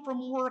home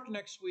from work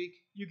next week.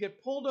 You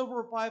get pulled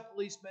over by a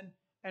policeman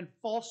and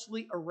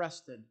falsely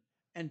arrested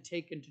and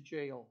taken to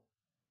jail.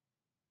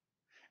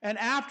 And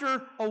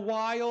after a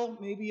while,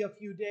 maybe a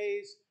few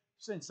days,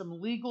 since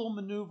some legal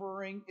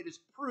maneuvering, it is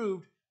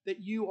proved that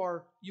you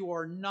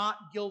are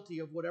not guilty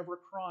of whatever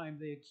crime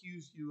they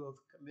accuse you of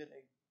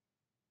committing.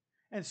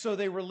 And so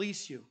they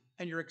release you,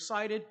 and you're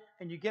excited,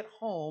 and you get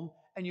home,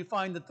 and you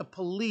find that the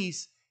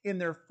police, in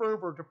their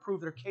fervor to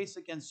prove their case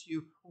against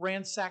you,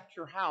 ransacked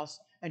your house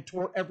and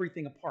tore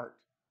everything apart,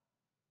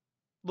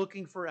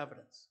 looking for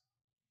evidence.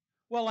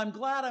 Well, I'm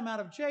glad I'm out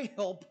of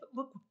jail, but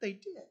look what they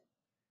did.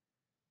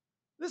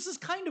 This is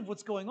kind of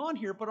what's going on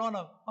here, but on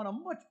a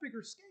much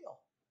bigger scale.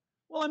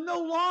 Well, I'm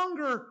no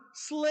longer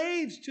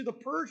slaves to the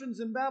Persians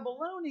and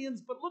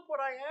Babylonians, but look what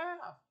I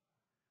have.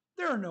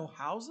 There are no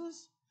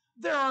houses.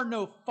 There are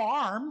no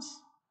farms.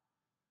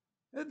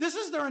 This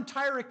is their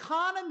entire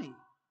economy.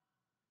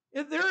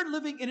 They're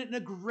living in an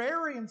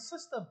agrarian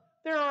system.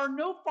 There are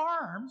no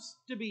farms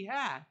to be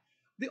had.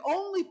 The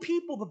only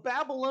people the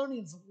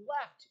Babylonians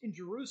left in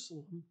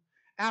Jerusalem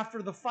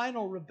after the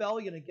final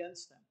rebellion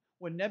against them,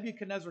 when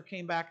Nebuchadnezzar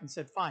came back and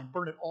said, fine,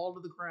 burn it all to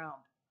the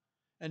ground.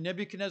 and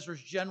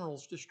Nebuchadnezzar's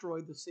generals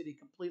destroyed the city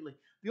completely.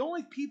 The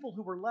only people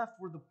who were left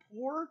were the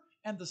poor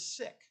and the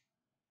sick.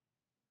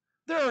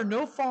 There are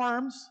no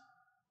farms.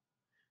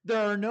 There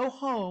are no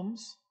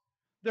homes.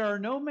 There are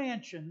no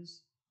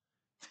mansions.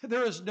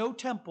 There is no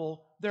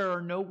temple. There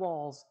are no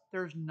walls.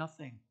 There's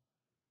nothing.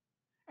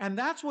 And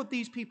that's what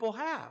these people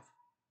have.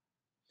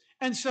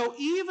 And so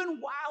even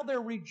while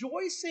they're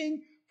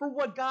rejoicing for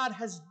what God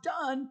has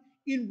done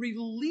in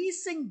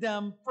releasing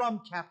them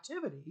from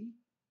captivity,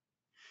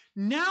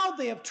 now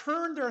they have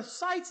turned their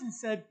sights and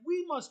said,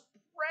 we must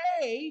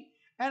pray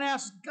and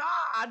ask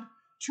God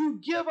to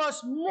give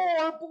us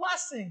more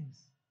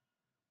blessings.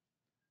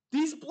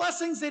 These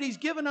blessings that He's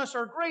given us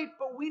are great,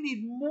 but we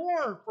need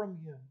more from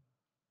Him.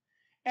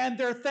 And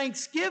their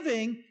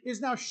thanksgiving is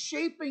now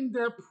shaping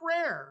their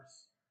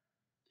prayers.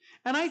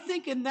 And I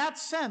think in that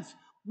sense,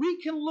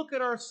 we can look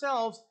at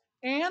ourselves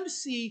and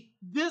see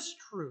this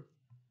truth.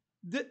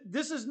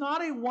 This is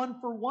not a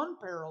one-for-one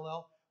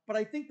parallel, but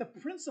I think the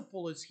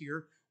principle is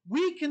here.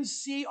 We can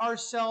see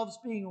ourselves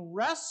being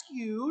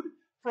rescued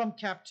from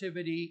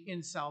captivity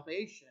in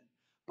salvation,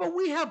 but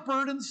we have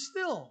burdens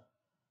still.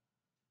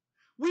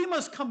 We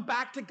must come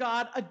back to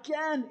God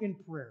again in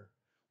prayer.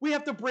 We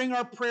have to bring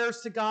our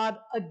prayers to God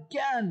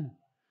again.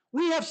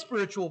 We have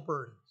spiritual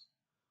burdens.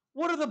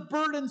 What are the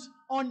burdens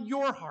on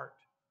your heart?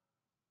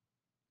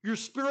 Your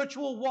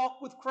spiritual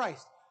walk with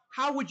Christ.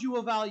 How would you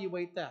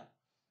evaluate that?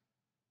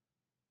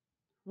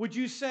 Would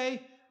you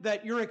say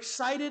that you're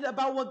excited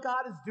about what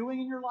God is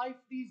doing in your life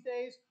these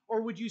days?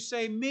 Or would you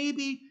say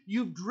maybe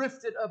you've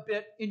drifted a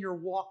bit in your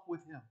walk with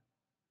Him?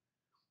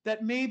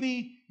 That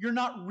maybe you're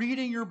not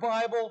reading your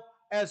Bible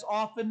as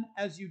often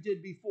as you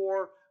did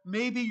before.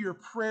 Maybe your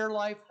prayer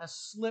life has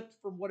slipped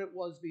from what it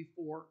was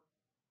before.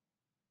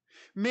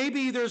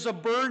 Maybe there's a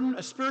burden,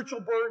 a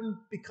spiritual burden,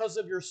 because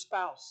of your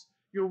spouse,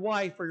 your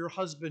wife, or your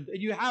husband,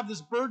 and you have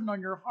this burden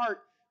on your heart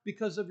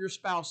because of your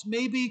spouse.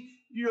 Maybe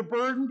your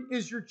burden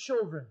is your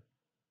children.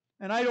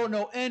 And I don't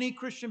know any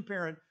Christian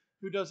parent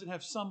who doesn't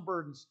have some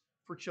burdens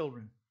for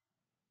children.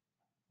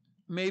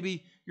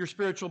 Maybe your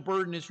spiritual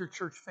burden is your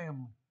church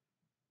family.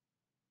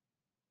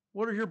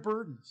 What are your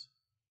burdens?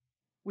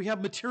 We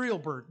have material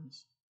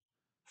burdens,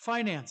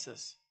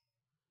 finances,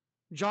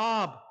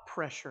 job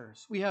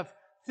pressures. We have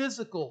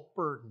physical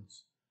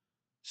burdens.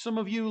 Some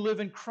of you live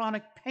in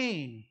chronic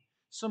pain.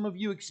 Some of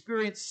you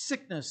experience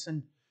sickness,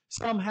 and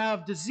some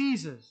have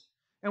diseases.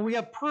 And we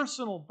have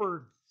personal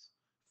burdens,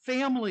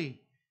 family,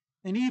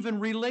 and even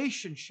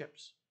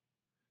relationships.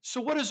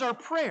 So what is our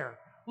prayer?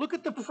 Look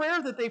at the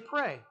prayer that they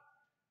pray.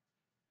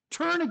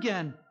 Turn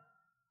again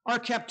our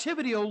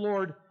captivity, O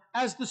Lord,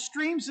 as the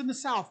streams in the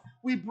south.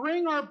 We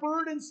bring our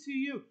burdens to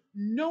you,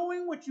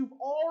 knowing what you've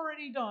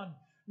already done,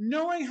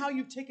 knowing how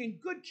you've taken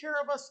good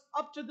care of us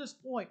up to this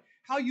point,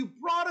 how you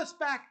brought us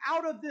back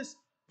out of this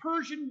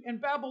Persian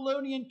and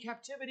Babylonian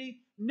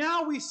captivity.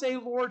 Now we say,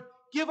 Lord,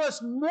 give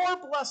us more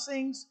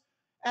blessings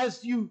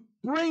as you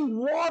bring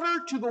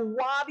water to the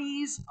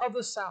wadis of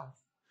the south.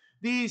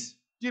 These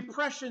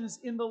depressions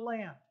in the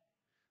land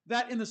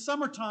that in the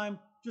summertime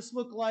just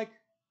look like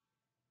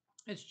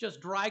it's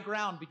just dry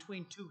ground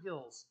between two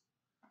hills.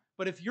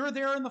 But if you're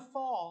there in the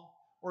fall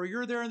or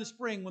you're there in the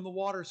spring when the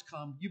waters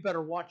come, you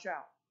better watch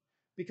out,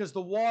 because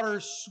the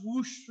waters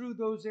swoosh through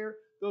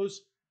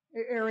those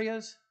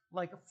areas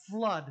like a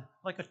flood,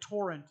 like a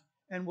torrent,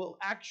 and will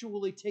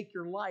actually take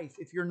your life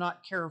if you're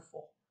not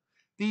careful.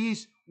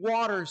 These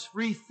waters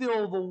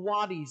refill the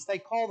wadis. They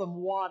call them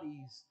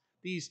wadis,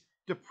 these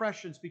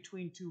depressions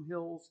between two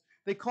hills.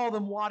 They call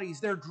them wadis.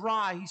 They're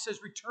dry. He says,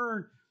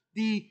 return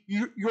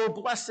your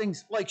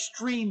blessings like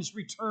streams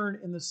return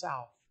in the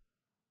south.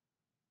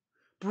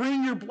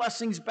 Bring your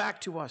blessings back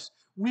to us.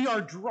 We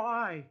are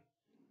dry.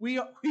 We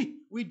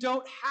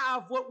don't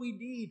have what we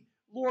need.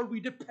 Lord, we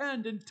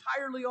depend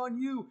entirely on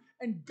you,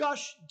 and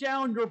gush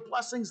down your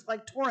blessings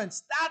like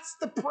torrents. That's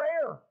the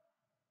prayer.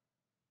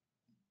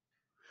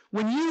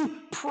 When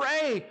you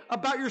pray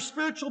about your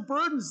spiritual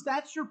burdens,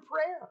 that's your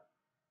prayer.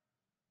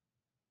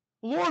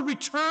 Lord,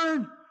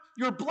 return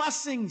your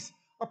blessings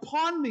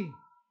upon me.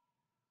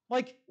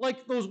 Like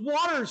those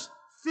waters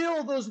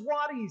fill those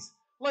wadis,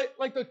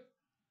 like the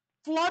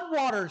flood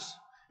waters.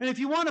 And if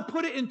you want to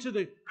put it into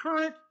the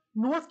current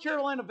North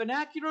Carolina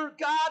vernacular,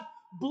 God,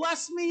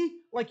 bless me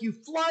like you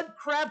flood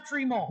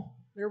Crabtree Mall.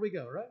 There we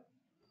go, right?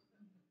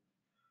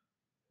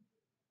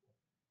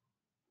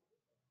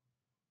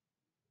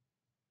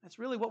 That's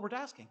really what we're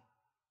asking.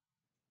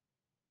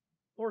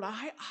 Lord,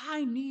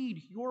 I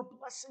need your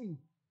blessing.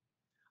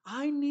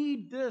 I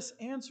need this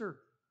answer.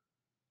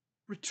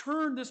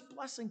 Return this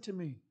blessing to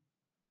me.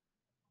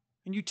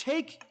 And you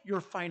take your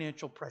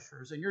financial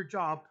pressures and your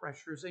job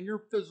pressures and your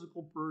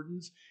physical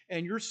burdens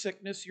and your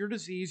sickness, your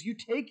disease. You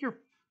take your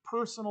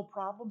personal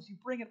problems, you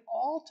bring it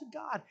all to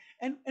God.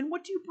 And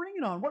what do you bring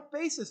it on? What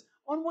basis?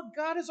 On what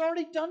God has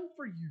already done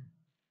for you.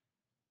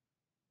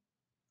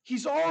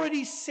 He's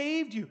already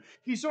saved you.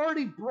 He's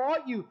already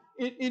brought you,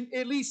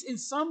 at least in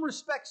some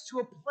respects, to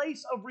a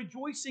place of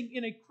rejoicing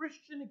in a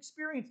Christian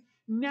experience.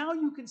 Now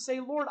you can say,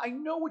 Lord, I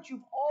know what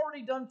you've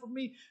already done for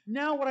me.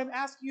 Now what I'm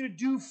asking you to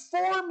do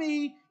for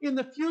me in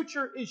the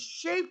future is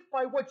shaped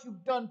by what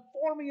you've done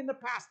for me in the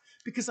past,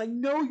 because I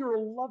know you're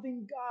a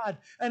loving God,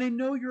 and I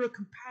know you're a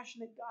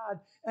compassionate God,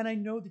 and I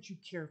know that you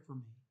care for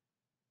me.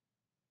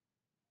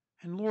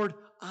 And Lord,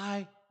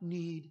 I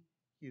need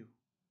you.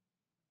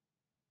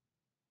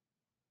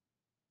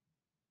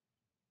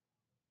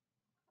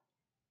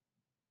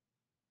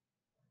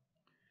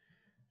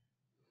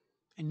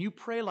 And you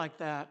pray like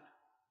that,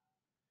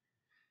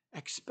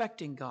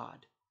 expecting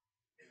God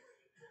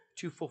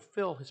to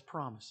fulfill his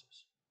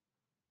promises.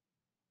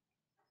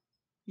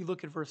 You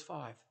look at verse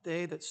 5.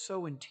 They that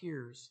sow in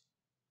tears,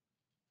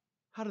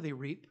 how do they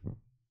reap?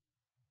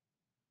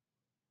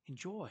 In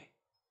joy.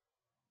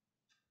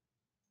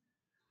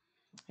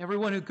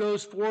 Everyone who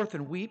goes forth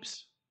and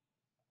weeps,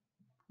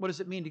 what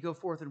does it mean to go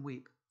forth and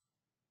weep?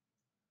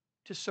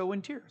 To sow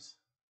in tears.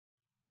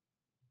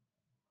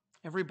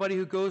 Everybody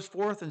who goes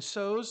forth and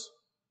sows,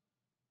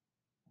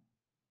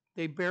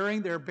 they're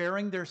bearing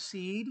their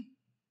seed,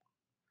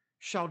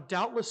 shall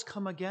doubtless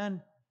come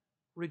again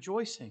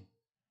rejoicing.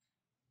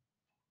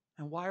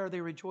 And why are they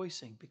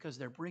rejoicing? Because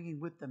they're bringing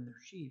with them their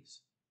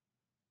sheaves.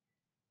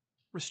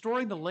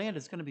 Restoring the land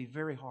is going to be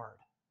very hard.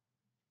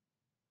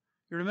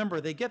 You remember,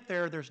 they get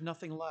there, there's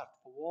nothing left.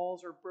 The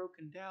walls are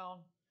broken down.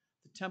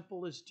 The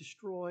temple is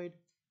destroyed.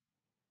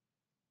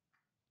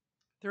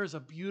 There is a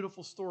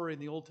beautiful story in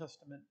the Old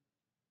Testament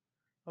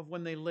of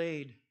when they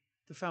laid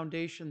the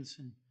foundations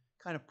and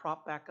kind of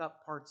propped back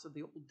up parts of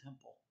the old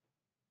temple.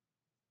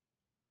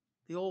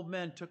 The old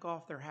men took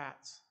off their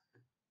hats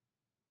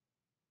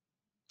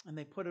and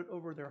they put it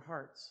over their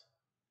hearts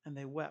and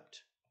they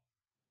wept.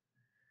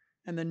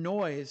 And the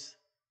noise,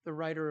 the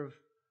writer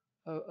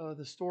of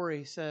the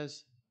story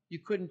says, you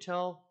couldn't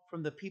tell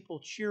from the people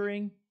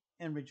cheering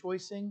and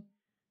rejoicing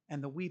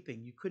and the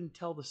weeping. You couldn't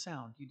tell the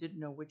sound. You didn't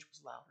know which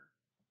was louder.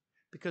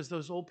 Because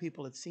those old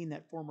people had seen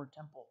that former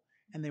temple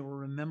and they were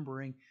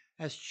remembering,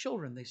 as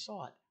children they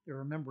saw it, they were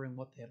remembering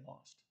what they had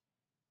lost.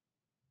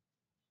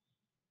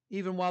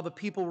 Even while the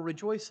people were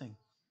rejoicing.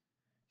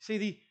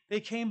 See, they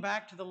came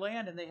back to the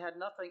land and they had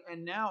nothing,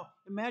 and now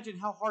imagine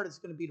how hard it's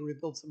going to be to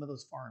rebuild some of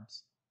those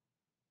farms.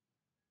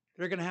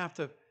 They're going to have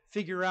to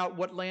figure out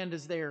what land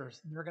is theirs.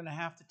 And they're going to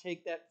have to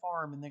take that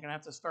farm and they're going to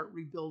have to start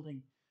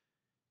rebuilding,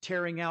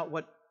 tearing out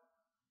what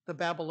the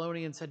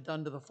Babylonians had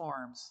done to the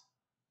farms.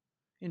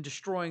 In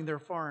destroying their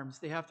farms,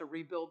 they have to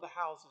rebuild the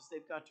houses.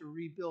 They've got to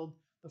rebuild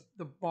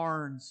the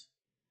barns.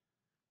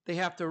 They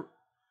have to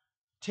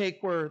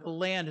take where the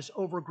land is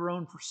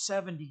overgrown for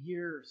 70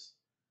 years,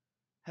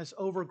 has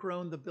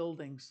overgrown the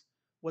buildings,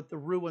 what the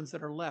ruins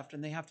that are left,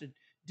 and they have to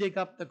dig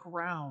up the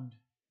ground.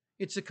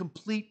 It's a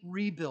complete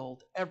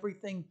rebuild.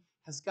 Everything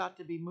has got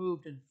to be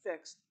moved and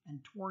fixed and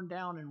torn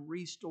down and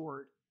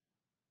restored.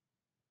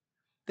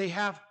 They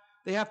have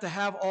to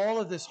have all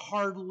of this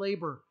hard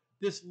labor,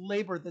 this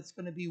labor that's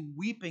going to be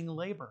weeping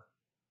labor.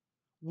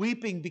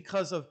 Weeping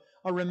because of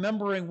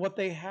remembering what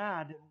they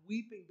had, and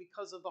weeping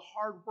because of the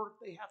hard work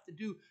they have to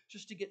do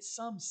just to get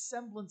some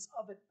semblance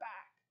of it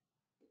back.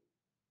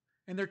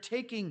 And they're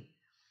taking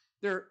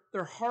their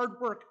hard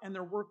work and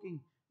they're working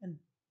and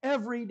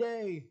every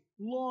day,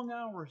 long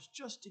hours,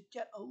 just to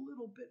get a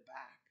little bit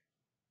back.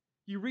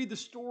 You read the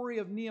story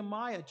of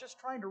Nehemiah just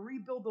trying to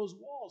rebuild those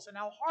walls and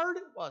how hard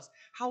it was,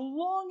 how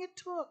long it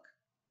took.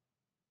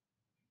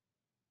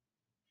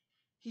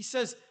 He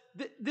says,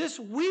 this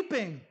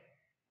weeping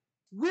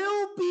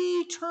will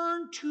be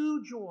turned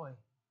to joy.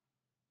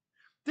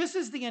 This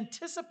is the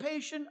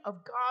anticipation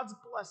of God's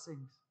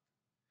blessings.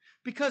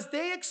 Because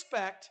they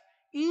expect,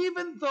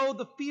 even though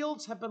the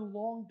fields have been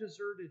long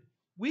deserted,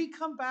 we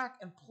come back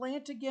and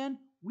plant again,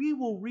 we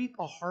will reap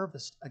a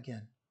harvest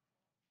again.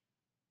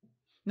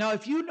 Now,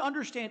 if you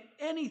understand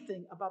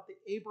anything about the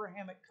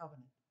Abrahamic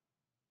covenant,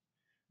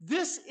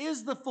 this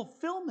is the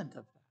fulfillment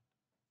of that.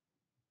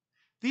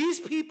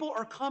 These people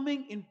are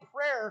coming in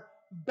prayer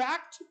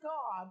back to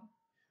God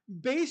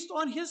based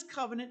on his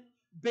covenant,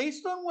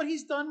 based on what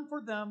he's done for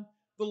them,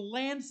 the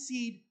land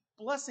seed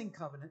blessing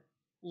covenant,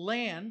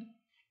 land,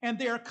 and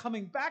they are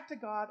coming back to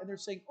God and they're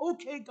saying,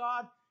 okay,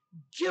 God,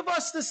 give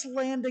us this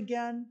land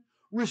again,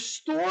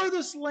 restore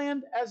this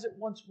land as it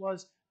once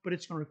was, but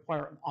it's going to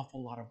require an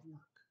awful lot of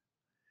work.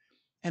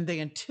 And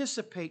they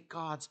anticipate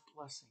God's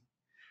blessing.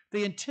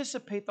 They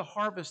anticipate the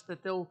harvest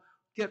that they'll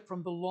get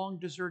from the long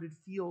deserted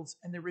fields,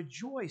 and they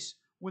rejoice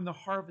when the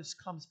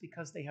harvest comes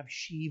because they have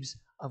sheaves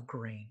of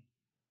grain.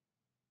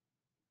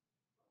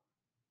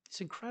 It's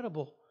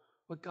incredible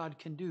what God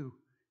can do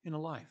in a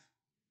life.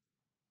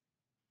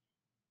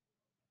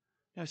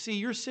 Now, see,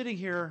 you're sitting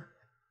here,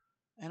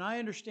 and I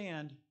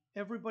understand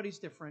everybody's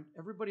different.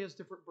 Everybody has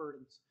different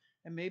burdens.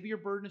 And maybe your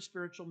burden is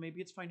spiritual,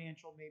 maybe it's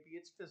financial, maybe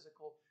it's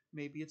physical,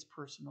 maybe it's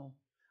personal.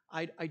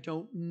 I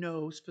don't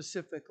know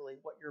specifically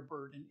what your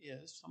burden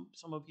is.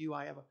 Some of you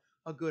I have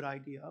a good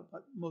idea,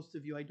 but most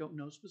of you I don't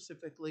know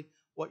specifically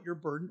what your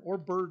burden or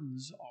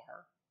burdens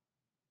are.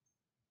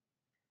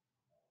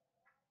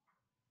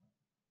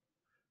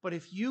 But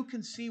if you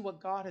can see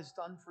what God has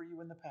done for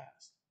you in the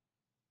past,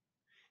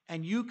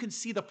 and you can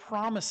see the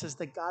promises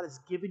that God has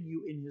given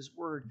you in His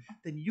Word,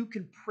 then you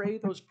can pray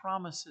those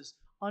promises,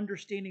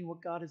 understanding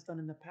what God has done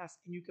in the past,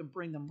 and you can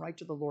bring them right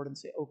to the Lord and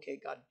say, okay,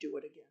 God, do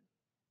it again.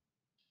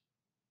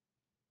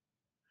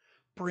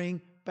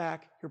 Bring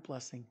back your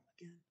blessing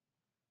again.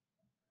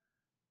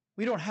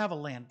 We don't have a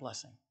land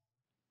blessing.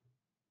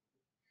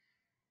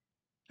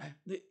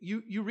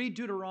 You read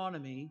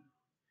Deuteronomy,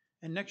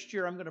 and next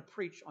year I'm going to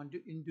preach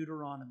in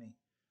Deuteronomy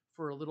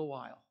for a little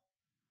while.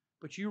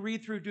 But you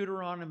read through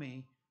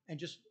Deuteronomy and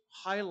just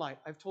highlight,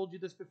 I've told you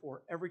this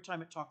before, every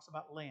time it talks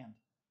about land.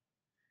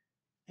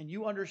 And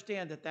you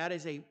understand that that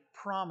is a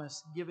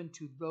promise given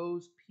to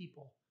those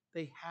people.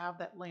 They have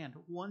that land.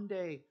 One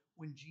day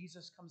when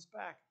Jesus comes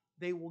back,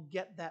 they will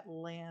get that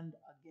land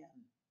again.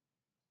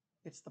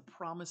 It's the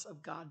promise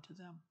of God to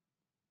them.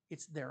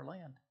 It's their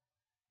land.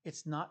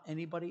 It's not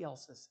anybody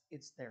else's.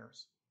 It's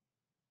theirs.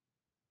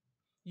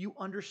 You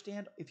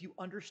understand, if you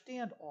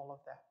understand all of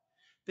that,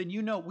 then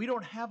you know we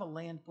don't have a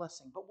land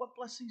blessing. But what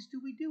blessings do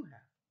we do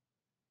have?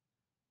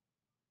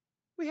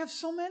 We have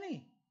so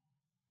many.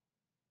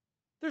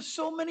 There's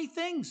so many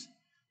things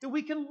that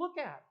we can look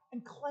at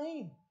and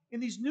claim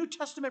in these New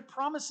Testament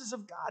promises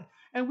of God,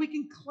 and we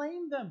can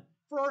claim them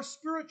for our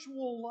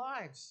spiritual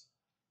lives.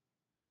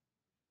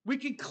 We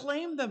can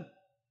claim them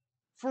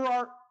for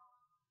our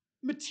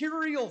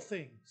material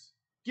things.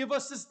 Give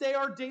us this day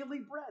our daily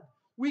bread.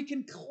 We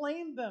can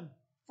claim them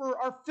for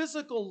our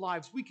physical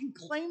lives. We can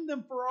claim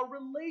them for our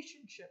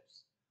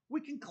relationships.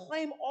 We can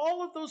claim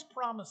all of those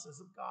promises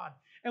of God,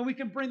 and we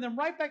can bring them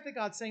right back to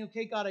God, saying,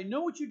 okay, God, I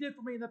know what you did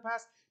for me in the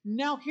past.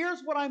 Now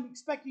here's what I'm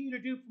expecting you to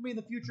do for me in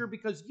the future,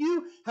 because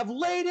you have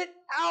laid it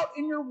out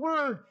in your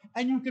word,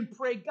 and you can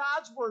pray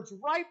God's words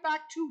right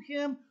back to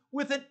Him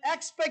with an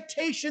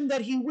expectation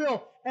that He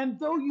will. And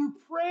though you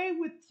pray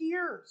with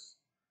tears,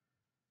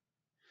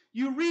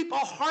 you reap a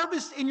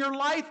harvest in your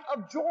life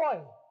of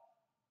joy.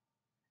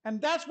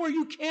 And that's where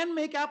you can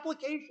make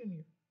application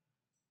here.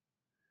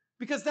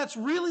 Because that's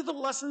really the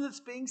lesson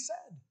that's being said.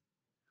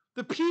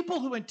 The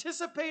people who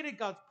anticipated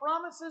God's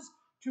promises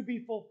to be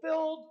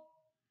fulfilled,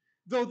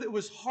 though it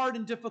was hard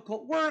and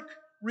difficult work,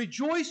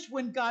 rejoiced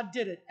when God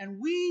did it.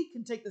 And we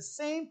can take the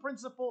same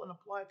principle and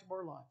apply it to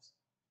our lives.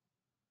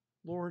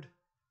 Lord,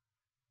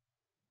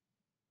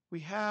 we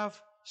have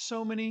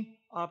so many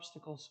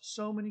obstacles,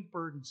 so many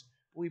burdens,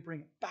 but we bring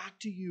it back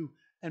to you.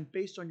 And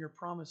based on your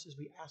promises,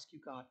 we ask you,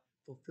 God,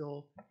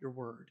 fulfill your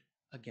word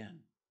again.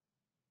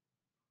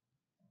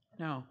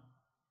 Now,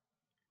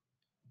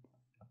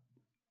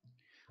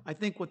 I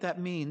think what that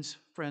means,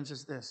 friends,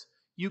 is this.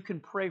 You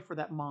can pray for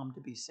that mom to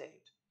be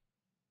saved.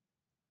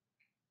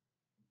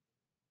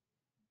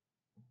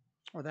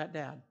 Or that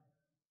dad.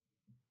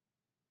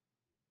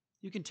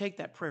 You can take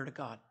that prayer to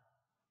God.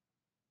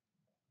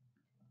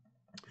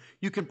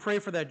 You can pray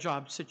for that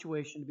job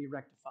situation to be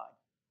rectified.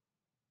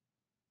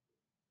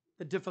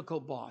 The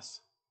difficult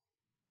boss.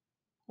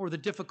 Or the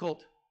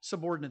difficult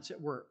subordinates at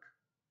work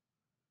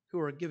who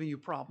are giving you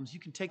problems. You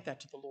can take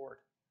that to the Lord.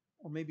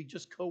 Or maybe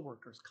just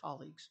coworkers,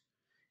 colleagues.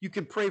 You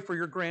can pray for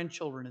your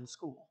grandchildren in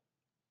school.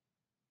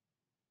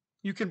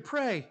 You can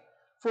pray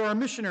for our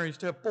missionaries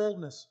to have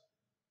boldness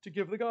to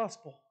give the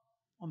gospel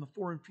on the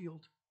foreign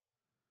field.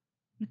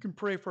 You can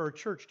pray for our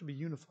church to be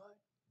unified.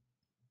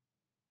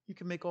 You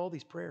can make all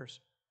these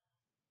prayers.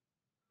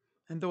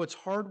 And though it's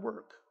hard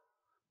work,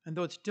 and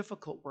though it's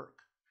difficult work,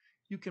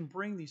 you can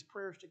bring these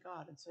prayers to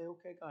God and say,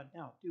 okay, God,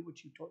 now do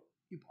what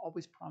you've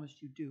always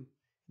promised you do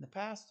in the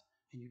past,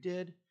 and you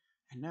did,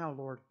 and now,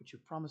 Lord, what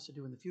you've promised to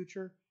do in the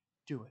future,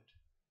 do it.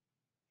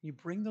 You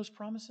bring those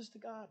promises to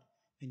God,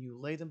 and you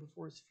lay them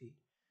before His feet.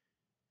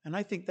 And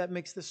I think that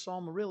makes this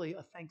psalm really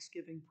a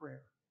thanksgiving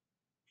prayer.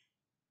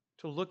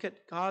 To look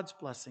at God's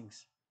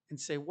blessings and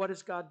say, what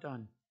has God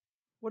done?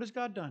 What has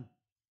God done?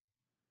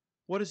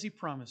 What has He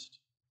promised?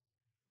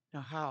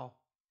 Now, how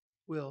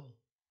will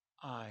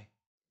I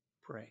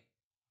pray?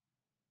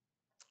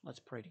 Let's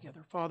pray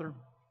together. Father,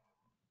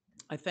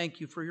 I thank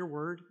you for your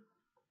word,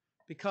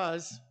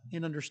 because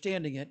in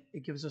understanding it,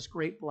 it gives us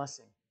great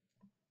blessing.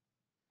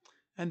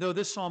 And though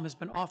this psalm has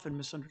been often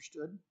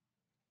misunderstood,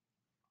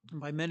 and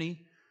by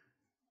many,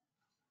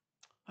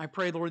 I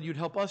pray, Lord, you'd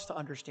help us to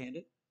understand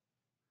it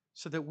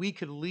so that we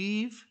could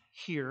leave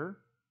here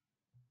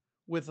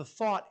with a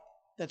thought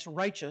that's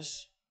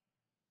righteous,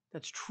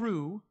 that's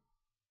true,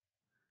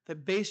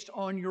 that based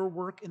on your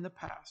work in the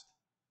past,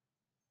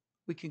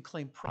 we can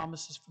claim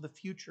promises for the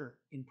future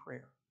in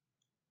prayer.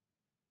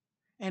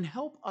 And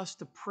help us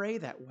to pray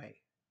that way.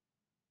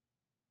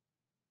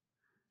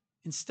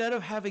 Instead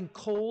of having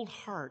cold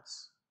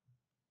hearts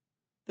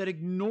that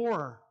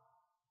ignore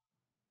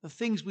the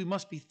things we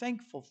must be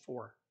thankful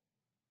for,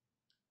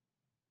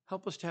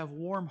 help us to have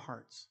warm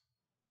hearts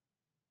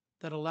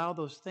that allow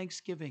those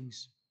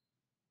thanksgivings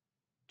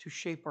to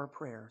shape our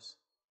prayers.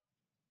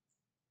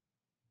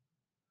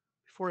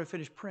 Before I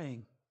finish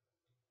praying,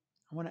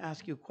 I want to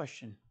ask you a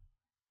question.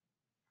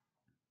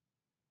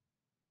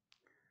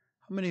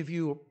 How many of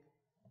you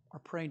are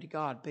praying to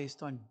God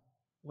based on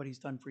what He's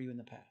done for you in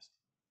the past?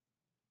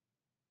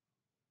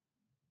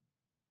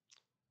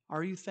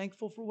 Are you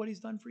thankful for what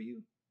He's done for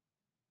you?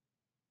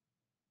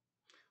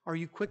 Are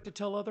you quick to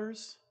tell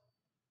others,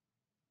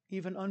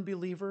 even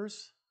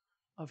unbelievers,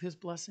 of His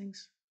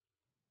blessings?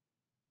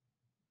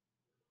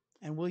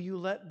 And will you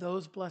let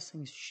those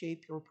blessings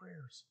shape your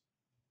prayers?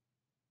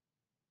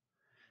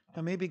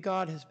 Now, maybe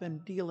God has been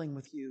dealing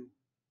with you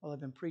while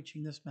I've been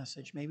preaching this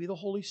message. Maybe the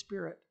Holy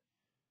Spirit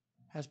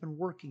has been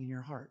working in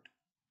your heart.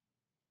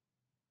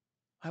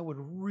 I would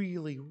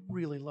really,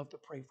 really love to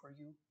pray for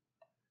you.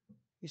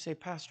 You say,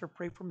 Pastor,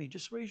 pray for me.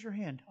 Just raise your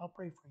hand. I'll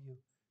pray for you.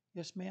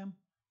 Yes, ma'am.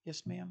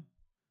 Yes, ma'am.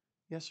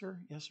 Yes, sir.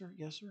 Yes, sir.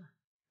 Yes, sir.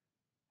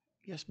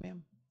 Yes,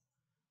 ma'am.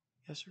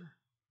 Yes, sir.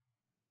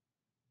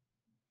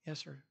 Yes,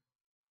 sir.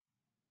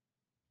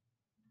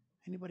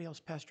 Anybody else,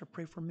 Pastor,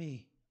 pray for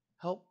me.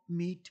 Help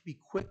me to be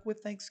quick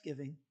with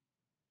thanksgiving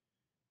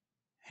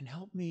and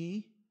help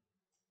me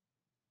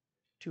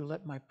to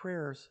let my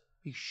prayers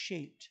be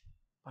shaped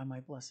by my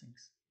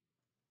blessings.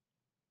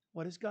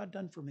 What has God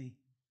done for me?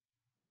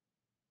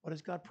 What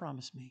has God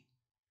promised me?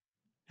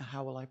 Now,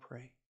 how will I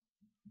pray?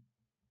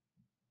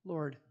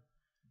 Lord,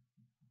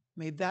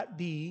 may that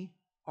be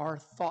our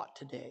thought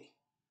today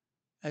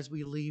as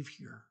we leave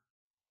here.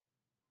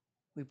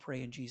 We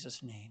pray in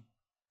Jesus' name.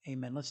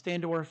 Amen. Let's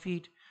stand to our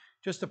feet.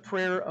 Just a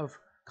prayer of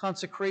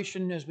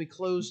consecration as we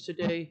close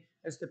today.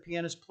 As the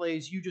pianist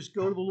plays, you just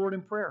go to the Lord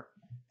in prayer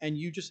and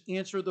you just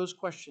answer those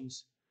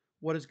questions.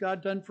 What has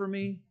God done for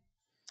me?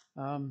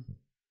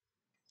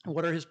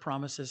 What are His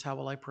promises? How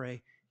will I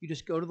pray? You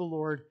just go to the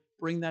Lord,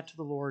 bring that to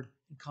the Lord,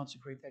 and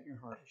consecrate that in your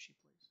heart as she plays.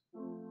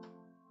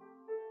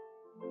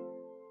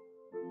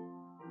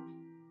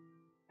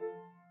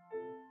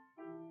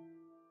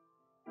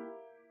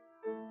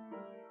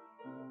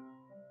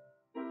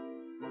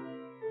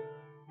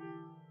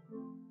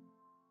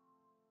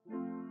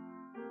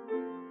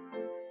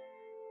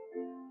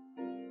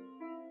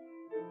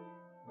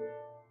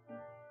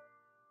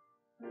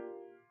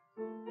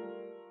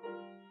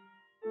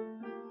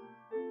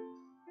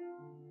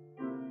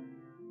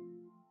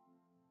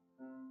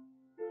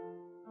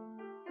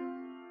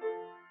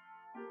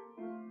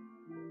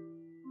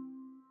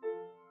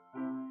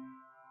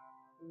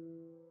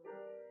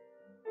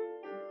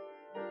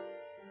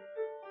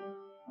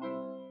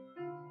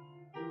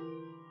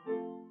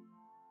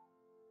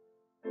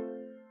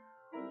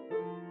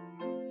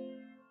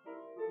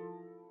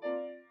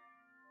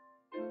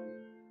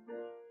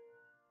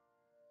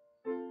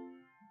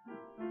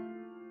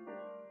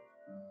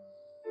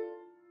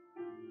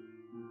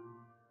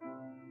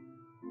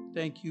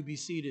 Thank you. Be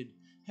seated.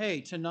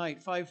 Hey,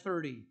 tonight,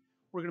 5:30,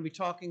 we're going to be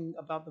talking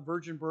about the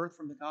virgin birth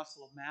from the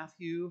Gospel of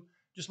Matthew,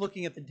 just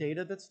looking at the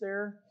data that's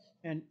there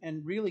and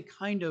really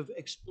kind of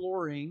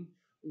exploring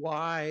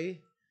why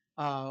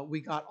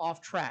we got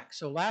off track.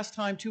 So last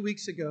time, 2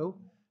 weeks ago,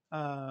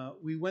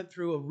 we went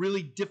through a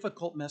really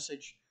difficult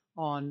message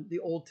on the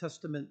Old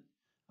Testament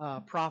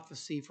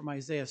prophecy from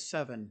Isaiah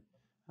 7,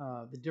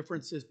 the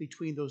differences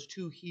between those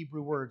two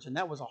Hebrew words. And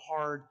that was a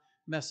hard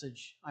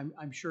message,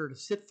 I'm sure, to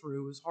sit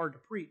through. It was hard to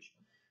preach.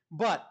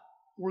 But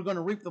we're going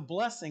to reap the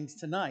blessings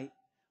tonight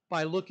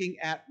by looking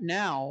at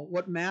now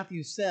what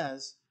Matthew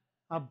says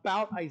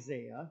about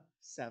Isaiah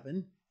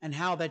 7 and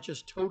how that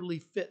just totally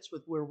fits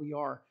with where we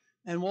are.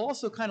 And we'll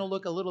also kind of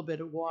look a little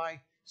bit at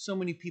why so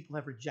many people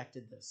have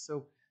rejected this.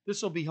 So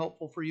this will be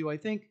helpful for you, I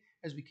think,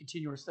 as we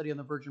continue our study on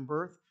the virgin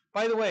birth.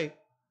 By the way,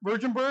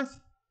 virgin birth,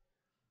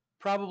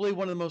 probably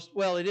one of the most,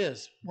 well, it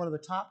is one of the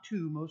top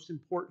two most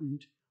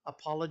important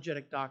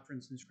apologetic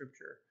doctrines in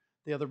Scripture,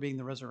 the other being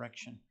the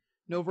resurrection.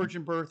 No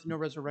virgin birth, no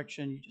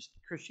resurrection,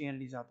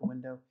 Christianity's out the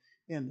window.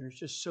 And there's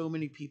just so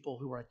many people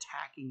who are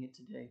attacking it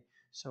today.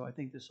 So I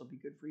think this will be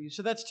good for you.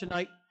 So that's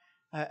tonight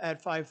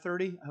at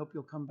 5:30. I hope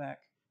you'll come back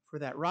for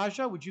that.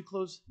 Raja, would you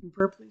close in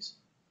prayer, please?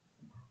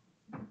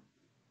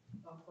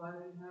 Our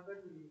Father in heaven,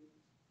 we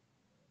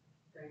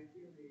thank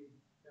you. We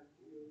come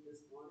to you this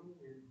morning,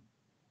 and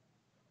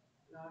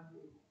Lord,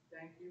 we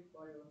thank you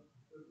for your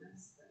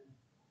goodness, and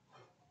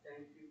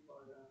thank you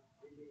for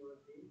reading our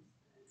things.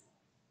 And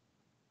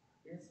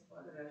yes,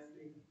 Father, as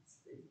we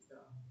speak,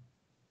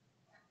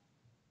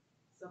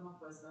 some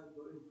of us are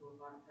going through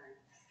hard times.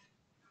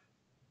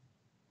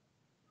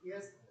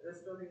 Yes,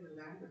 restoring the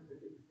land of the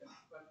living, but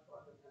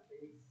Father,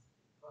 nothing is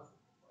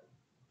possible for you.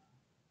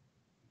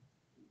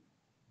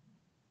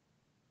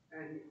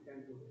 And you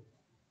can do it.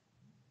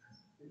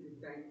 And we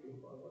thank you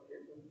for what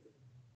you're doing.